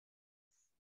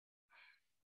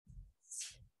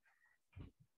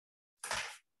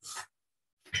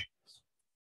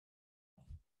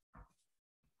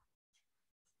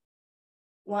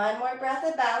 One more breath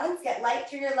of balance. Get light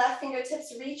through your left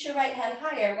fingertips. Reach your right hand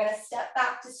higher. We're going to step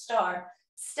back to star.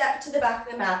 Step to the back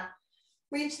of the mat.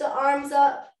 Reach the arms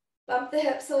up. Bump the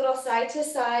hips a little side to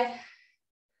side.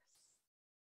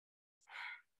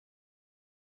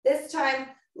 This time,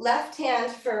 left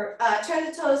hand for, turn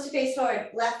the toes to face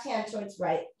forward. Left hand towards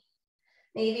right.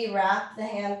 Maybe wrap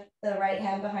the right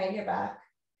hand behind your back.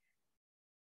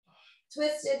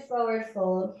 Twisted forward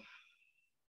fold.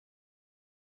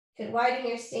 You could widen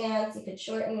your stance, you could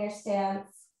shorten your stance.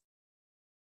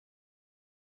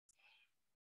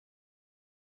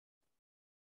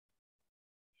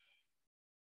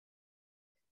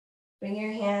 Bring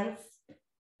your hands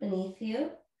beneath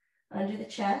you, under the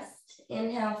chest.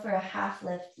 Inhale for a half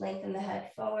lift, lengthen the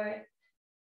head forward.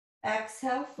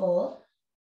 Exhale, fold.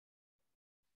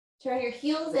 Turn your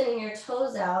heels in and your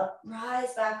toes out,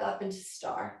 rise back up into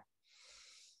star.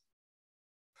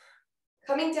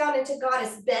 Coming down into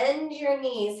goddess, bend your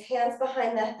knees, hands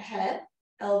behind the head,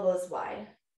 elbows wide.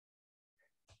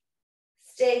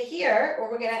 Stay here, or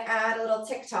we're gonna add a little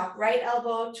tick-tock. Right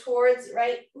elbow towards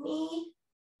right knee,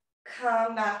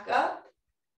 come back up.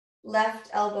 Left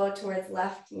elbow towards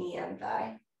left knee and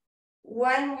thigh.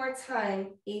 One more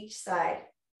time, each side.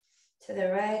 To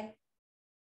the right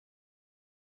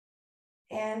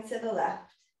and to the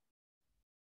left.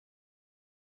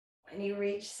 When you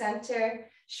reach center,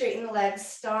 straighten the legs,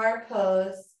 star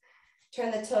pose.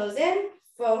 Turn the toes in,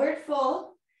 forward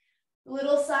fold.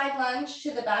 Little side lunge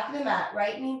to the back of the mat.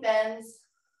 Right knee bends.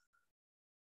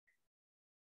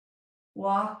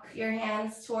 Walk your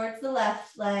hands towards the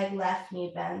left leg, left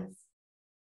knee bends.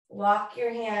 Walk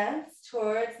your hands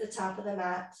towards the top of the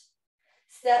mat.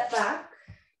 Step back,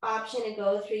 option to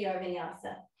go through your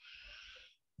vinyasa.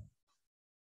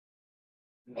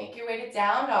 Make your way to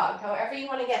down dog, however you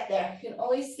want to get there. You can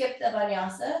always skip the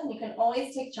vinyasa, and you can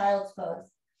always take child's pose.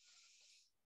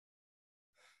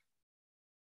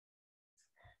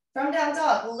 From down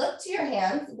dog, look to your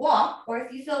hands, walk, or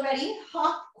if you feel ready,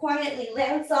 hop quietly,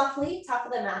 land softly, top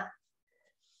of the mat.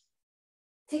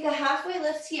 Take a halfway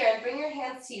lift here and bring your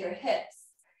hands to your hips.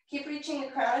 Keep reaching the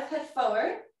crown of head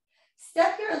forward.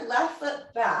 Step your left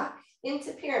foot back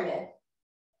into pyramid.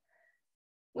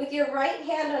 With your right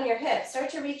hand on your hip, start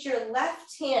to reach your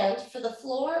left hand for the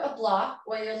floor, a block,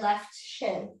 or your left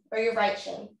shin, or your right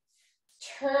shin.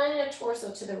 Turn your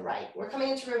torso to the right. We're coming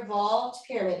into revolved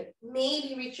pyramid.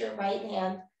 Maybe reach your right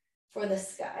hand for the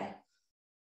sky.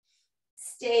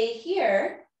 Stay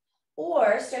here,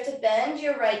 or start to bend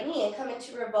your right knee and come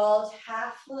into revolved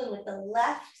half moon with the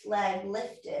left leg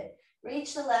lifted.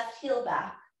 Reach the left heel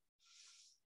back.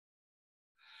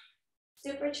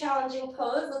 Super challenging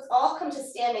pose. Let's all come to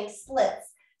standing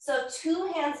splits. So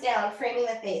 2 hands down, framing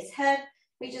the face. Head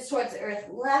reaches towards the earth.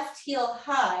 Left heel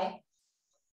high.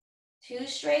 2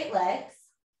 straight legs.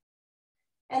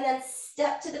 And then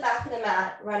step to the back of the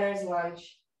mat, runner's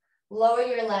lunge. Lower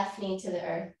your left knee to the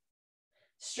earth.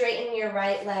 Straighten your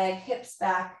right leg, hips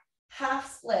back.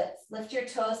 Half splits. Lift your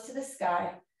toes to the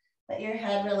sky. Let your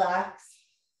head relax.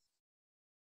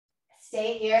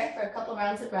 Stay here for a couple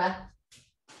rounds of breath.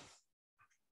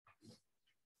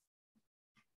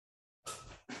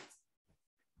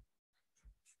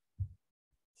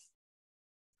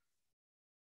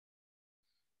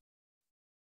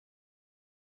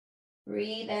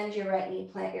 Re-bend your right knee,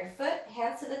 plant your foot,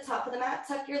 hands to the top of the mat,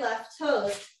 tuck your left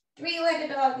toes. Three-legged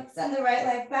dog, extend the right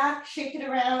leg back, shake it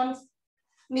around.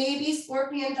 Maybe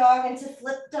scorpion dog into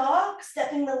flip dog,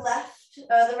 stepping the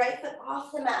right foot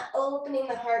off the mat, opening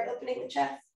the heart, opening the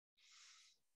chest.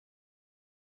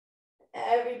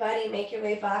 Everybody make your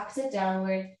way back to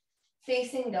downward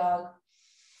facing dog.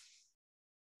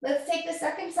 Let's take the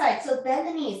second side. So bend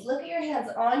the knees, look at your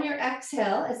hands on your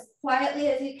exhale as quietly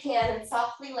as you can and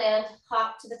softly land,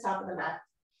 hop to the top of the mat.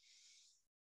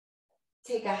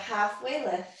 Take a halfway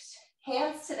lift,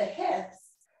 hands to the hips.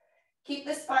 Keep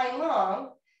the spine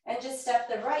long and just step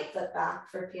the right foot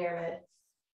back for pyramid.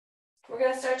 We're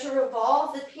gonna start to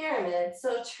revolve the pyramid.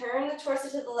 So turn the torso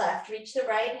to the left, reach the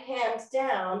right hand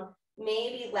down,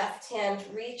 maybe left hand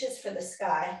reaches for the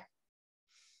sky.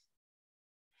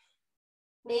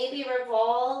 Maybe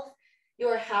revolve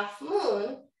your half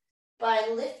moon by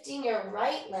lifting your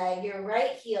right leg, your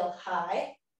right heel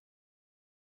high.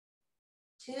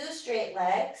 Two straight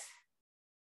legs.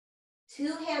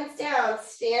 Two hands down,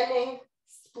 standing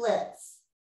splits.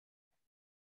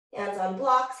 Hands on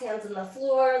blocks, hands on the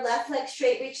floor, left leg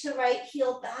straight, reach the right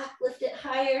heel back, lift it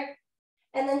higher.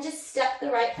 And then just step the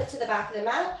right foot to the back of the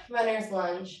mat, runner's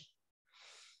lunge.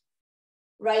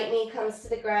 Right knee comes to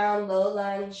the ground, low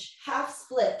lunge, half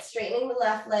split, straightening the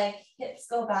left leg, hips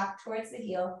go back towards the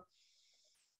heel.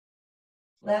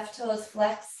 Left toes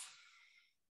flex.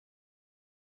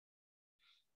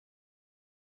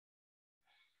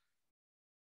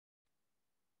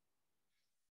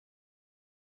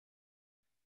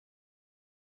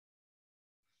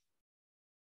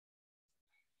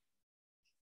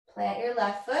 Plant your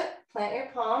left foot, plant your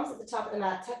palms at the top of the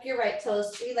mat, tuck your right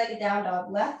toes, three-legged down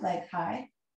dog, left leg high.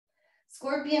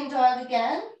 Scorpion dog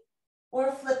again,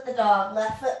 or flip the dog,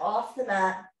 left foot off the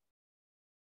mat.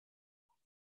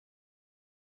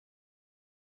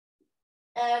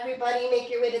 Everybody make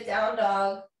your way to down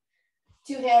dog.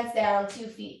 Two hands down, 2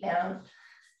 feet down.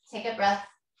 Take a breath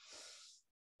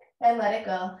and let it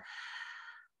go.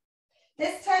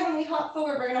 This time when we hop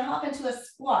forward, we're gonna hop into a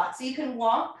squat. So you can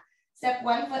walk, step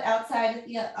one foot outside with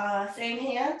the same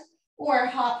hand, or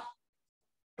hop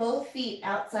both feet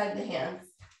outside the hands.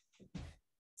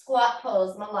 Squat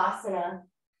pose, Malasana.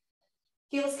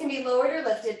 Heels can be lowered or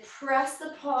lifted. Press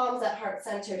the palms at heart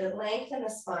center to lengthen the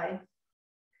spine.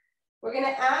 We're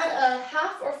gonna add a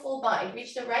half or full bind.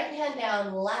 Reach the right hand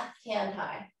down, left hand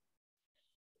high.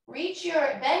 Bend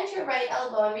your right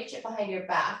elbow and reach it behind your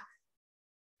back.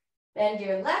 Bend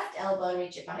your left elbow and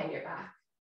reach it behind your back.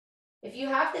 If you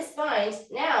have this bind,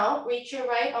 now reach your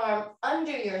right arm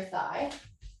under your thigh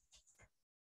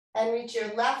and reach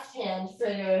your left hand for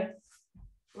your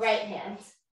right hand.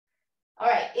 All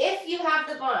right, if you have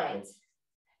the bind,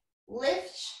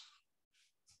 lift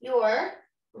your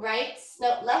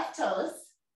left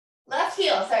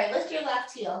heel,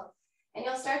 left heel, and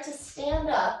you'll start to stand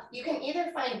up. You can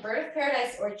either find bird of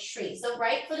paradise or tree. So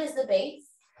right foot is the base.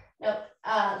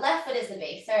 Left foot is the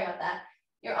base, sorry about that.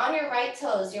 You're on your right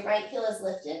toes, your right heel is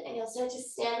lifted, and you'll start to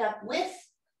stand up with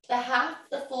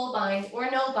the full bind or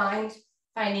no bind,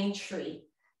 finding tree.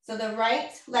 So the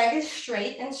right leg is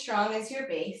straight and strong as your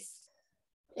base.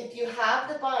 If you have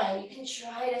the bind, you can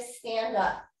try to stand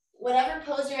up. Whatever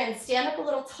pose you're in, stand up a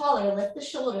little taller, lift the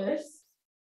shoulders.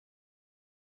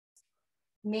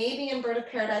 Maybe in bird of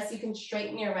paradise, you can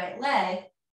straighten your right leg.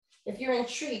 If you're in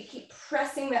tree, keep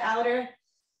pressing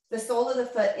the sole of the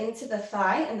foot into the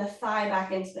thigh and the thigh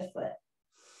back into the foot.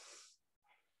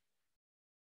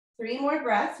 3 more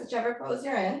breaths, whichever pose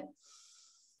you're in.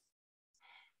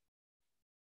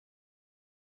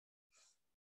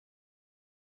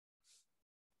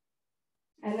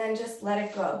 And then just let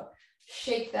it go.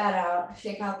 Shake that out.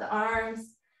 Shake out the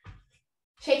arms.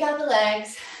 Shake out the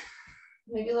legs.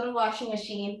 Maybe a little washing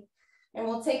machine. And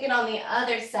we'll take it on the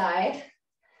other side.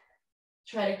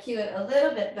 Try to cue it a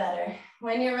little bit better.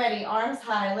 When you're ready, arms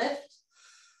high, lift.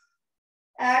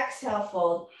 Exhale,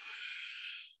 fold.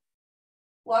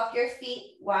 Walk your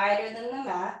feet wider than the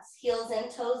mats. Heels in,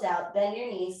 toes out. Bend your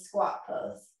knees, squat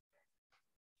pose.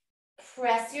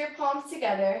 Press your palms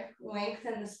together.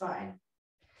 Lengthen the spine.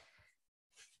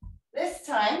 This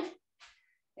time,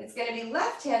 it's going to be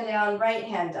left hand down, right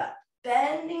hand up.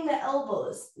 Bending the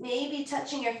elbows, maybe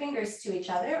touching your fingers to each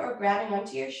other or grabbing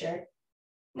onto your shirt.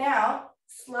 Now,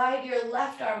 Slide your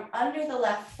left arm under the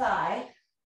left thigh.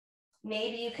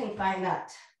 Maybe you can find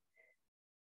that.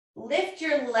 Lift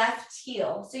your left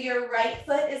heel. So your right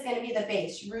foot is going to be the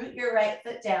base. Root your right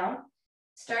foot down.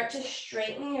 Start to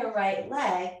straighten your right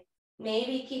leg.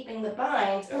 Maybe keeping the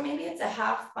bind, or maybe it's a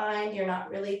half bind. You're not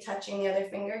really touching the other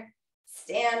finger.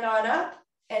 Stand on up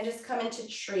and just come into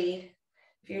tree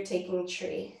if you're taking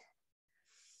tree.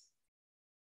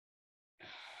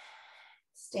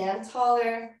 Stand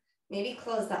taller. Maybe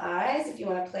close the eyes if you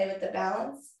want to play with the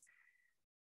balance.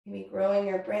 Maybe growing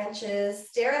your branches.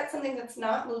 Stare at something that's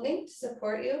not moving to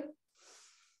support you.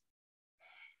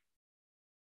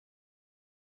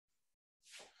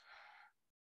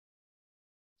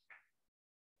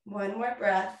 One more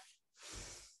breath.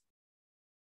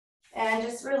 And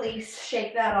just release,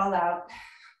 shake that all out.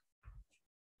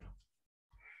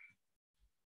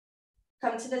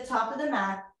 Come to the top of the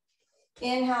mat.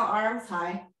 Inhale, arms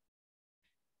high.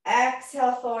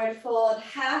 Exhale, forward fold,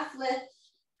 half lift.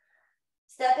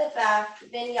 Step it back,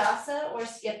 vinyasa or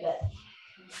skip it.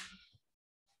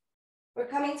 We're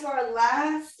coming to our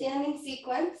last standing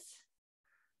sequence.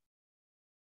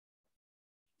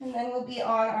 And then we'll be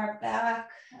on our back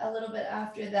a little bit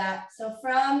after that. So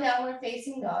from downward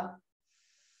facing dog,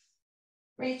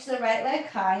 reach the right leg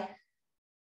high.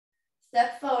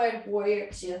 Step forward,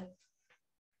 warrior two.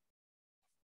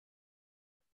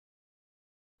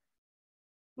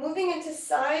 Moving into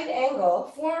side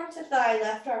angle, forearm to thigh,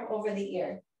 left arm over the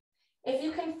ear. If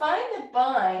you can find a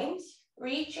bind,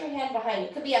 reach your hand behind you.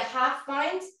 It could be a half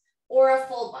bind or a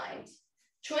full bind.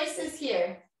 Choices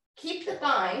here. Keep the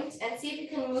bind and see if you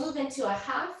can move into a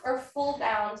half or full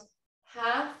bound,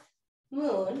 half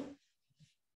moon.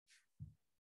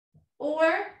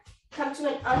 Or come to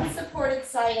an unsupported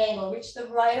side angle. Reach the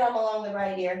right arm along the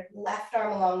right ear, left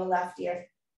arm along the left ear,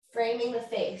 framing the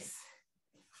face.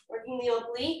 Working the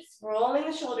obliques, rolling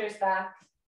the shoulders back.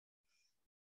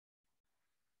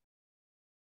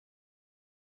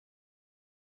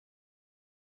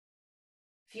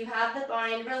 If you have the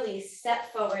bind, release,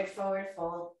 step forward, forward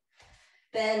fold.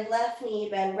 Bend left knee,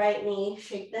 bend right knee,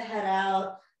 shake the head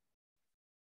out.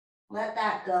 Let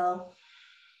that go.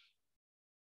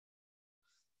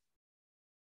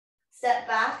 Step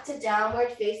back to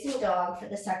downward facing dog for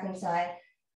the second side.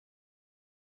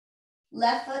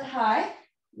 Left foot high,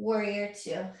 warrior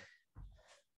two.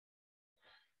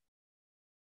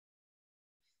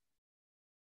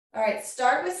 All right,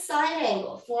 start with side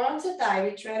angle, forearm to thigh,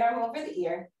 reach right arm over the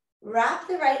ear. Wrap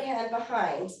the right hand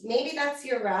behind. Maybe that's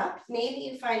your wrap. Maybe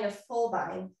you find a full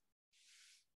bind.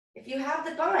 If you have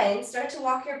the bind, start to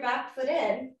walk your back foot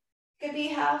in. It could be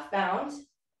half bound.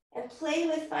 And play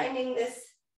with finding this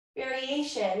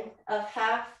variation of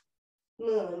half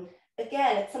moon.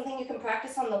 Again, it's something you can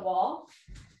practice on the wall.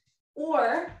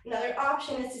 Or another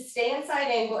option is to stay in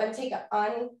side angle and take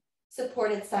an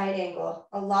unsupported side angle.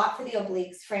 A lot for the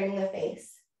obliques, framing the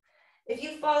face. If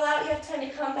you fall out, you have time to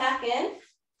come back in.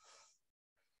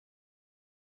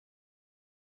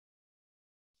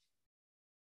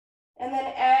 And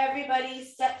then everybody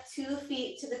step 2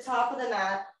 feet to the top of the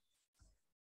mat.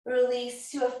 Release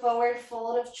to a forward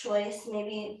fold of choice,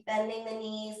 maybe bending the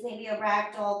knees, maybe a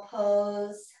ragdoll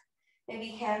pose, maybe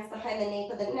hands behind the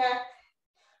nape of the neck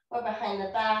or behind the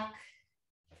back.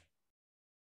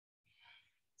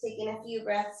 Taking a few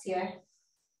breaths here.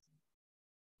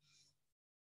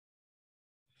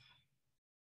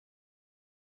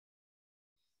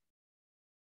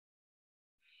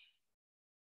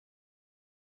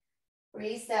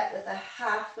 Reset with a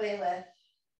halfway lift.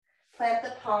 Plant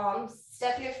the palms,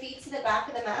 step your feet to the back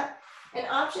of the mat, and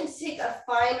option to take a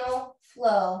final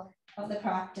flow of the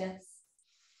practice.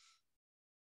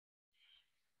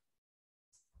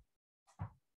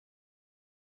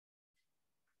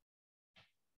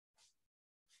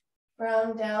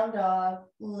 From down dog,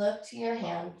 look to your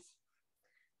hands.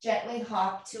 Gently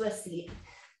hop to a seat.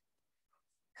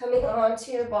 Coming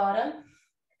onto your bottom,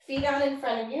 feet out in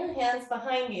front of you, hands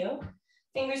behind you.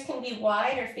 Fingers can be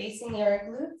wide or facing your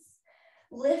glutes.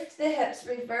 Lift the hips,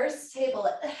 reverse table.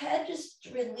 Let the head just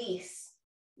release.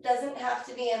 Doesn't have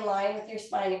to be in line with your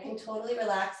spine. You can totally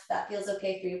relax if that feels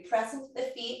okay for you. Press into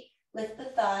the feet, lift the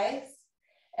thighs,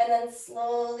 and then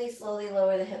slowly, slowly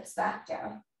lower the hips back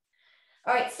down.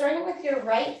 All right, starting with your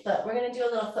right foot, we're gonna do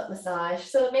a little foot massage.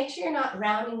 So make sure you're not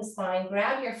rounding the spine.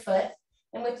 Grab your foot,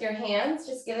 and with your hands,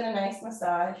 just give it a nice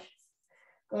massage.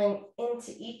 Going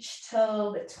into each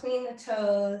toe, between the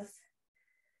toes.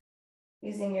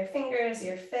 Using your fingers,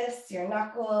 your fists, your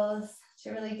knuckles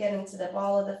to really get into the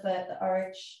ball of the foot, the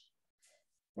arch,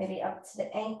 maybe up to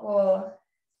the ankle.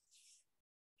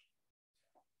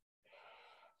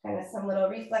 kind of some little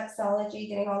reflexology,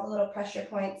 getting all the little pressure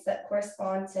points that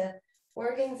correspond to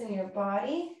organs in your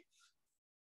body.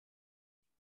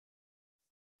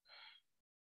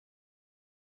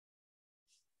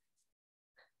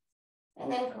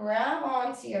 And then grab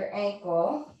onto your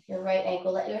ankle, your right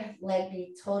ankle, let your leg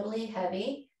be totally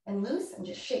heavy and loose and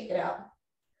just shake it out.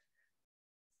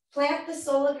 Plant the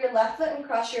sole of your left foot and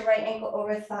cross your right ankle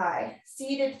over thigh.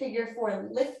 Seated figure 4,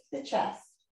 lift the chest.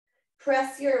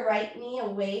 Press your right knee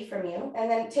away from you and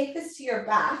then take this to your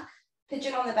back.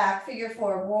 Pigeon on the back, figure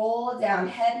 4, roll down,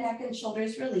 head, neck, and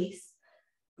shoulders release.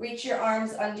 Reach your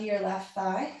arms under your left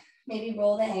thigh. Maybe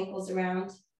roll the ankles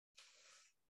around.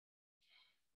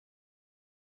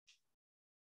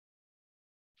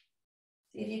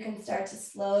 See if you can start to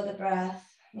slow the breath,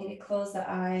 maybe close the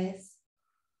eyes.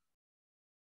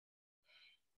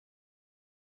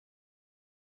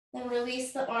 Then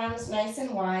release the arms nice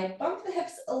and wide. Bump the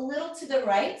hips a little to the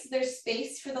right so there's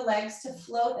space for the legs to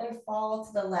float and fall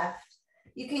to the left.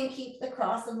 You can keep the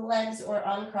cross of the legs or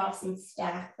uncross and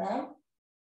stack them.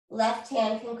 Left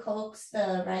hand can coax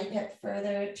the right hip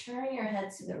further. Turn your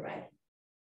head to the right.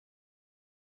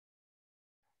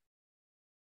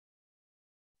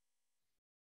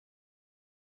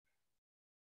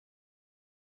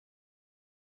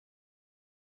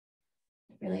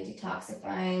 Really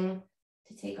detoxifying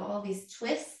to take all these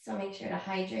twists, so make sure to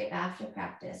hydrate after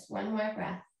practice. One more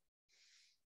breath.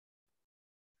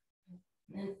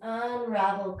 And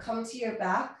unravel, come to your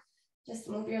back. Just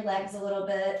move your legs a little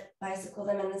bit, bicycle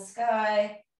them in the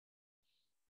sky.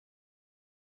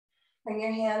 Bring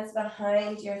your hands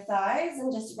behind your thighs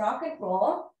and just rock and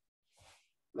roll.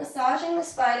 Massaging the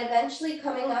spine, eventually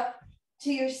coming up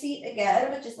to your seat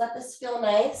again, but just let this feel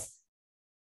nice.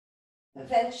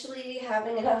 Eventually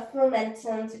having enough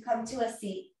momentum to come to a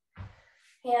seat.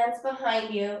 Hands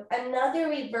behind you. Another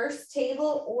reverse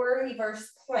table or reverse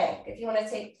plank. If you want to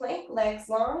take plank, legs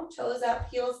long, toes up,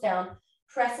 heels down.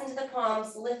 Press into the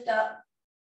palms, lift up.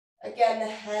 Again,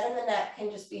 the head and the neck can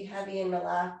just be heavy and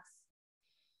relaxed.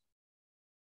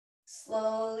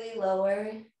 Slowly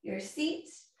lower your seat.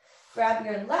 Grab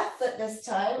your left foot this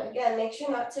time. Again, make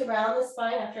sure not to round the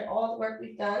spine after all the work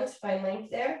we've done to find length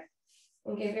there.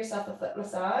 And give yourself a foot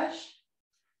massage.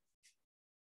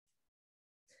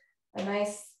 A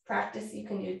nice practice you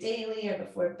can do daily or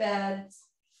before bed.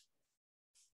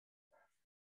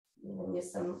 You can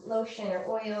use some lotion or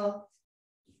oil.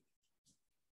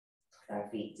 Our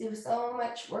feet do so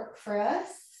much work for us.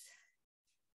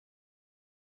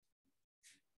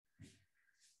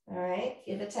 All right,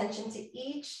 give attention to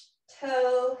each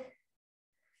toe.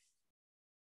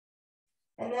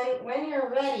 And then when you're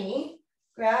ready,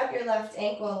 grab your left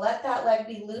ankle, let that leg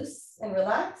be loose and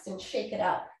relaxed and shake it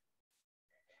out.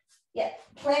 Yeah,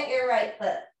 plant your right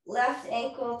foot, left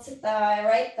ankle to thigh,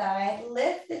 right thigh,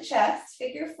 lift the chest,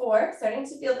 figure 4, starting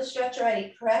to feel the stretch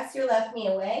already. Press your left knee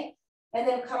away and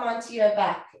then come onto your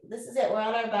back. This is it, we're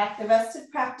on our back. The rest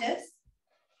of practice,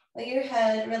 let your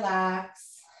head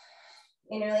relax,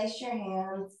 interlace your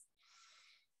hands.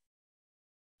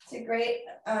 It's a great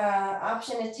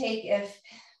option to take if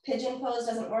pigeon pose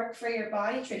doesn't work for your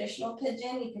body, traditional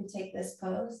pigeon, you can take this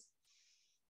pose.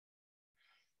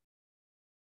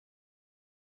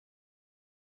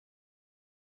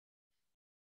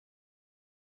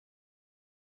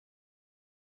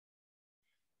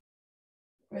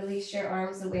 Release your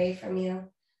arms away from you.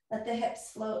 Let the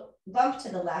hips float, bump to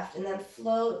the left, and then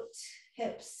float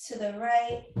hips to the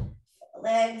right,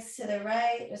 legs to the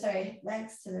right,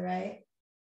 legs to the right,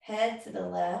 head to the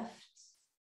left.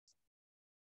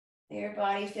 Let your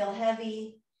body feel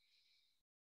heavy.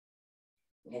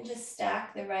 You can just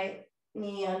stack the right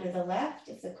knee under the left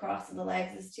if the cross of the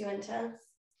legs is too intense.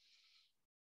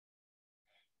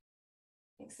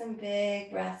 Take some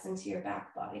big breaths into your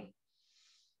back body.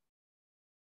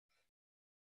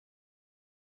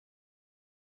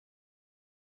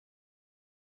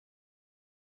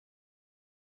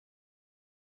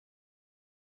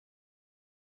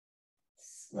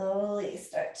 Slowly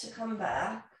start to come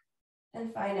back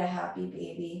and find a happy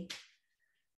baby.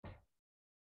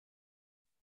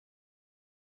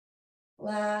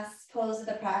 Last pose of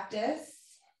the practice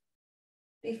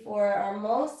before our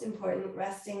most important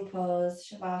resting pose,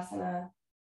 Shavasana.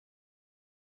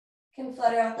 You can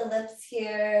flutter out the lips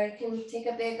here. You can take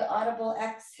a big audible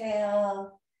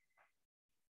exhale.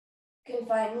 You can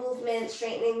find movement,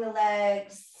 straightening the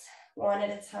legs one at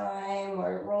a time,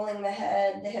 or rolling the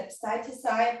head, the hips side to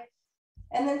side.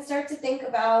 And then start to think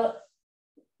about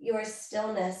your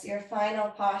stillness, your final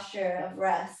posture of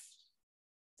rest.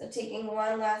 So taking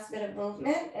one last bit of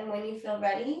movement, and when you feel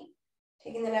ready,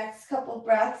 Taking the next couple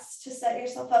breaths to set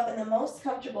yourself up in the most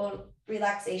comfortable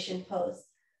relaxation pose.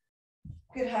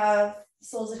 You could have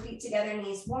soles of feet together,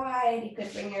 knees wide. You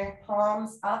could bring your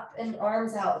palms up and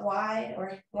arms out wide,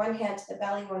 or one hand to the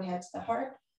belly, one hand to the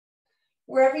heart.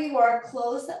 Wherever you are,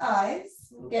 close the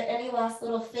eyes. Get any last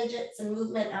little fidgets and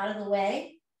movement out of the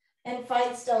way, and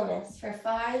find stillness for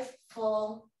 5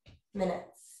 full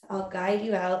minutes. I'll guide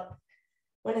you out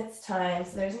when it's time.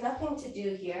 So there's nothing to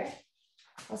do here.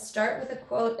 I'll start with a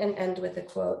quote and end with a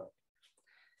quote.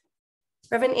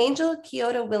 Reverend Angel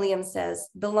Kyodo Williams says,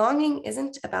 belonging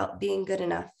isn't about being good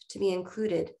enough to be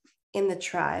included in the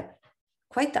tribe.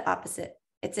 Quite the opposite.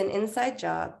 It's an inside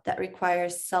job that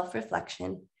requires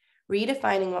self-reflection,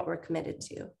 redefining what we're committed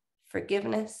to,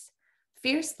 forgiveness,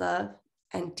 fierce love,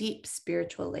 and deep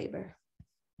spiritual labor.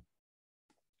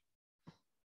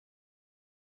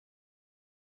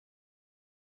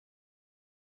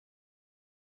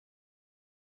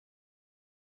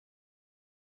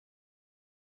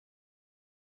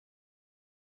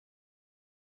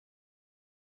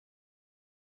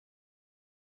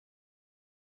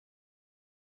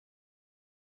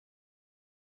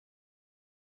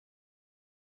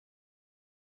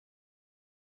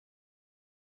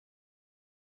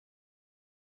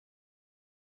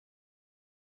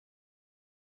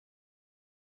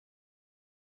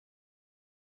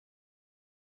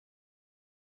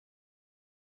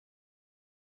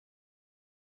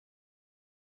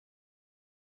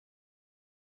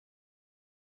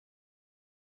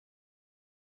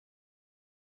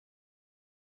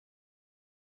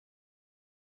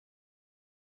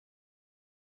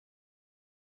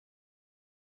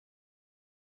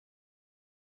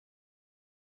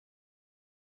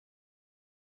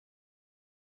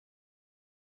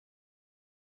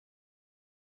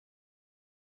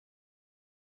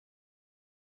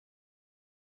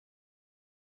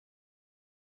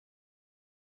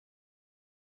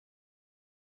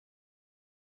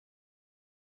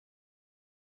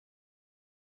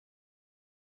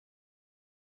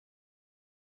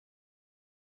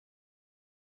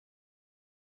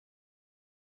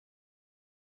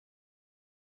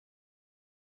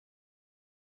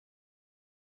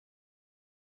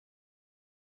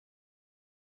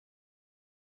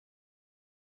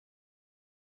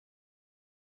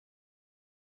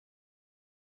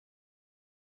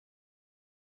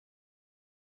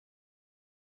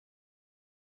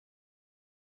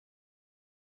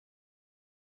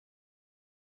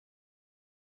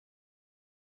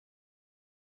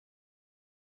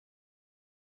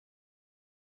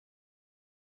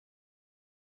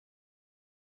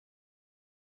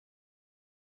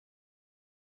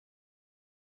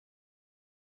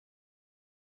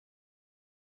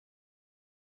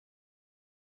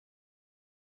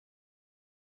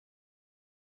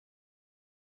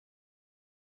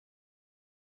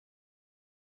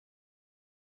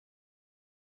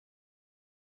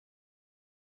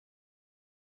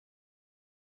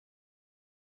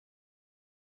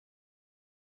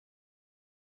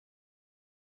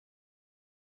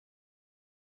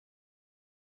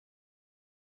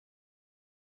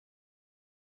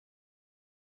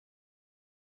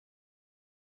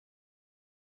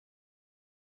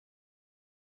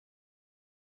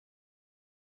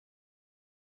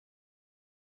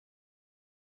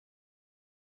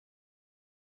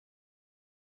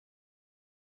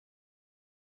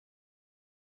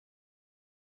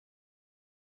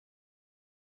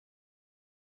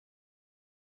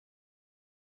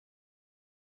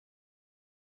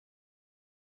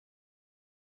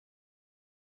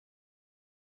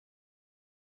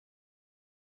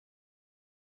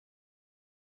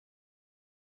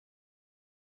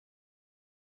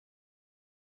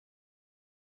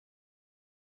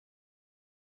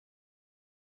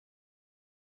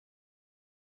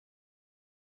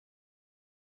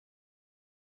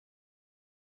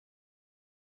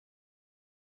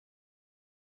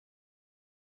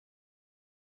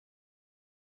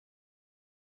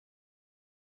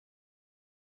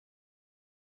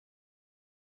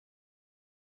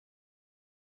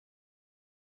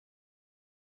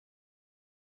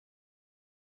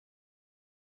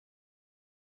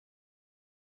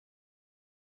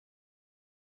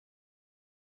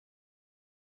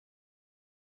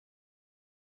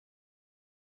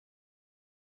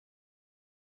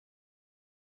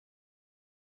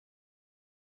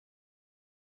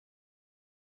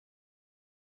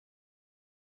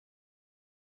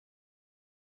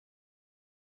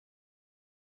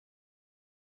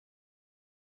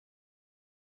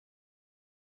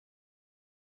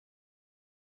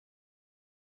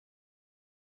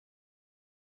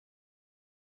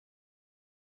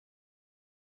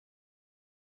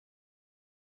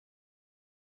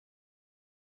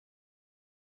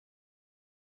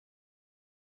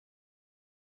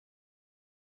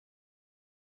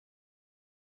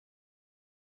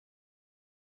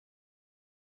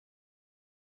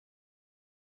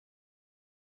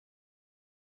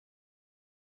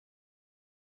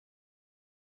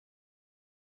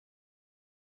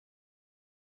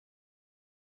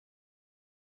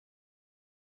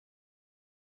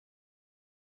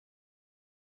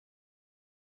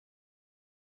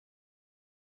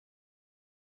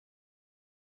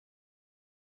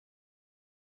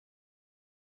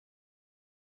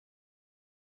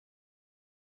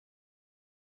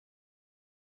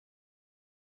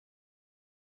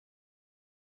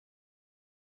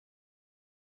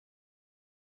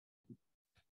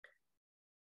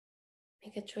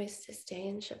 Make a choice to stay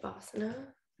in Shavasana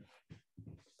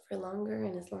for longer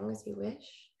and as long as you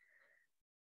wish,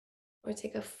 or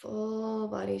take a full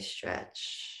body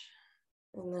stretch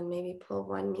and then maybe pull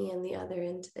one knee and the other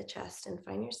into the chest and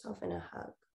find yourself in a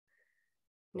hug.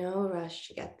 No rush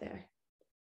to get there.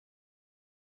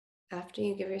 After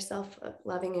you give yourself a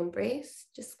loving embrace,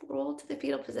 just roll to the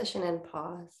fetal position and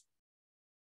pause.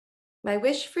 My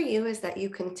wish for you is that you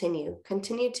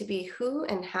continue to be who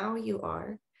and how you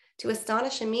are, to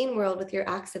astonish a mean world with your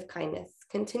acts of kindness.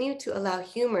 Continue to allow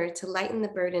humor to lighten the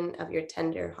burden of your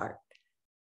tender heart.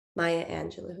 Maya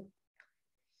Angelou.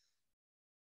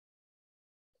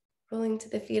 Rolling to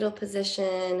the fetal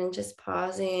position and just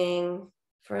pausing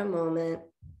for a moment.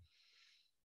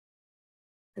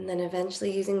 And then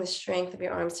eventually using the strength of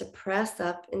your arms to press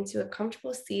up into a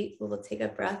comfortable seat. We will take a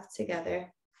breath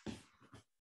together.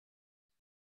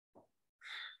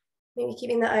 Maybe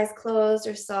keeping the eyes closed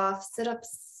or soft. Sit up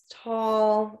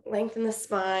tall, lengthen the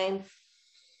spine.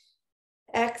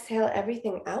 Exhale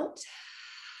everything out.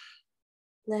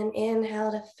 Then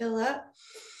inhale to fill up.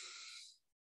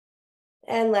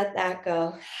 And let that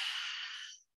go.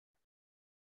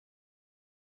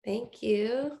 Thank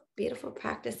you. Beautiful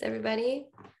practice, everybody.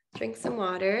 Drink some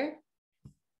water.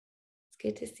 It's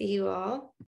good to see you all.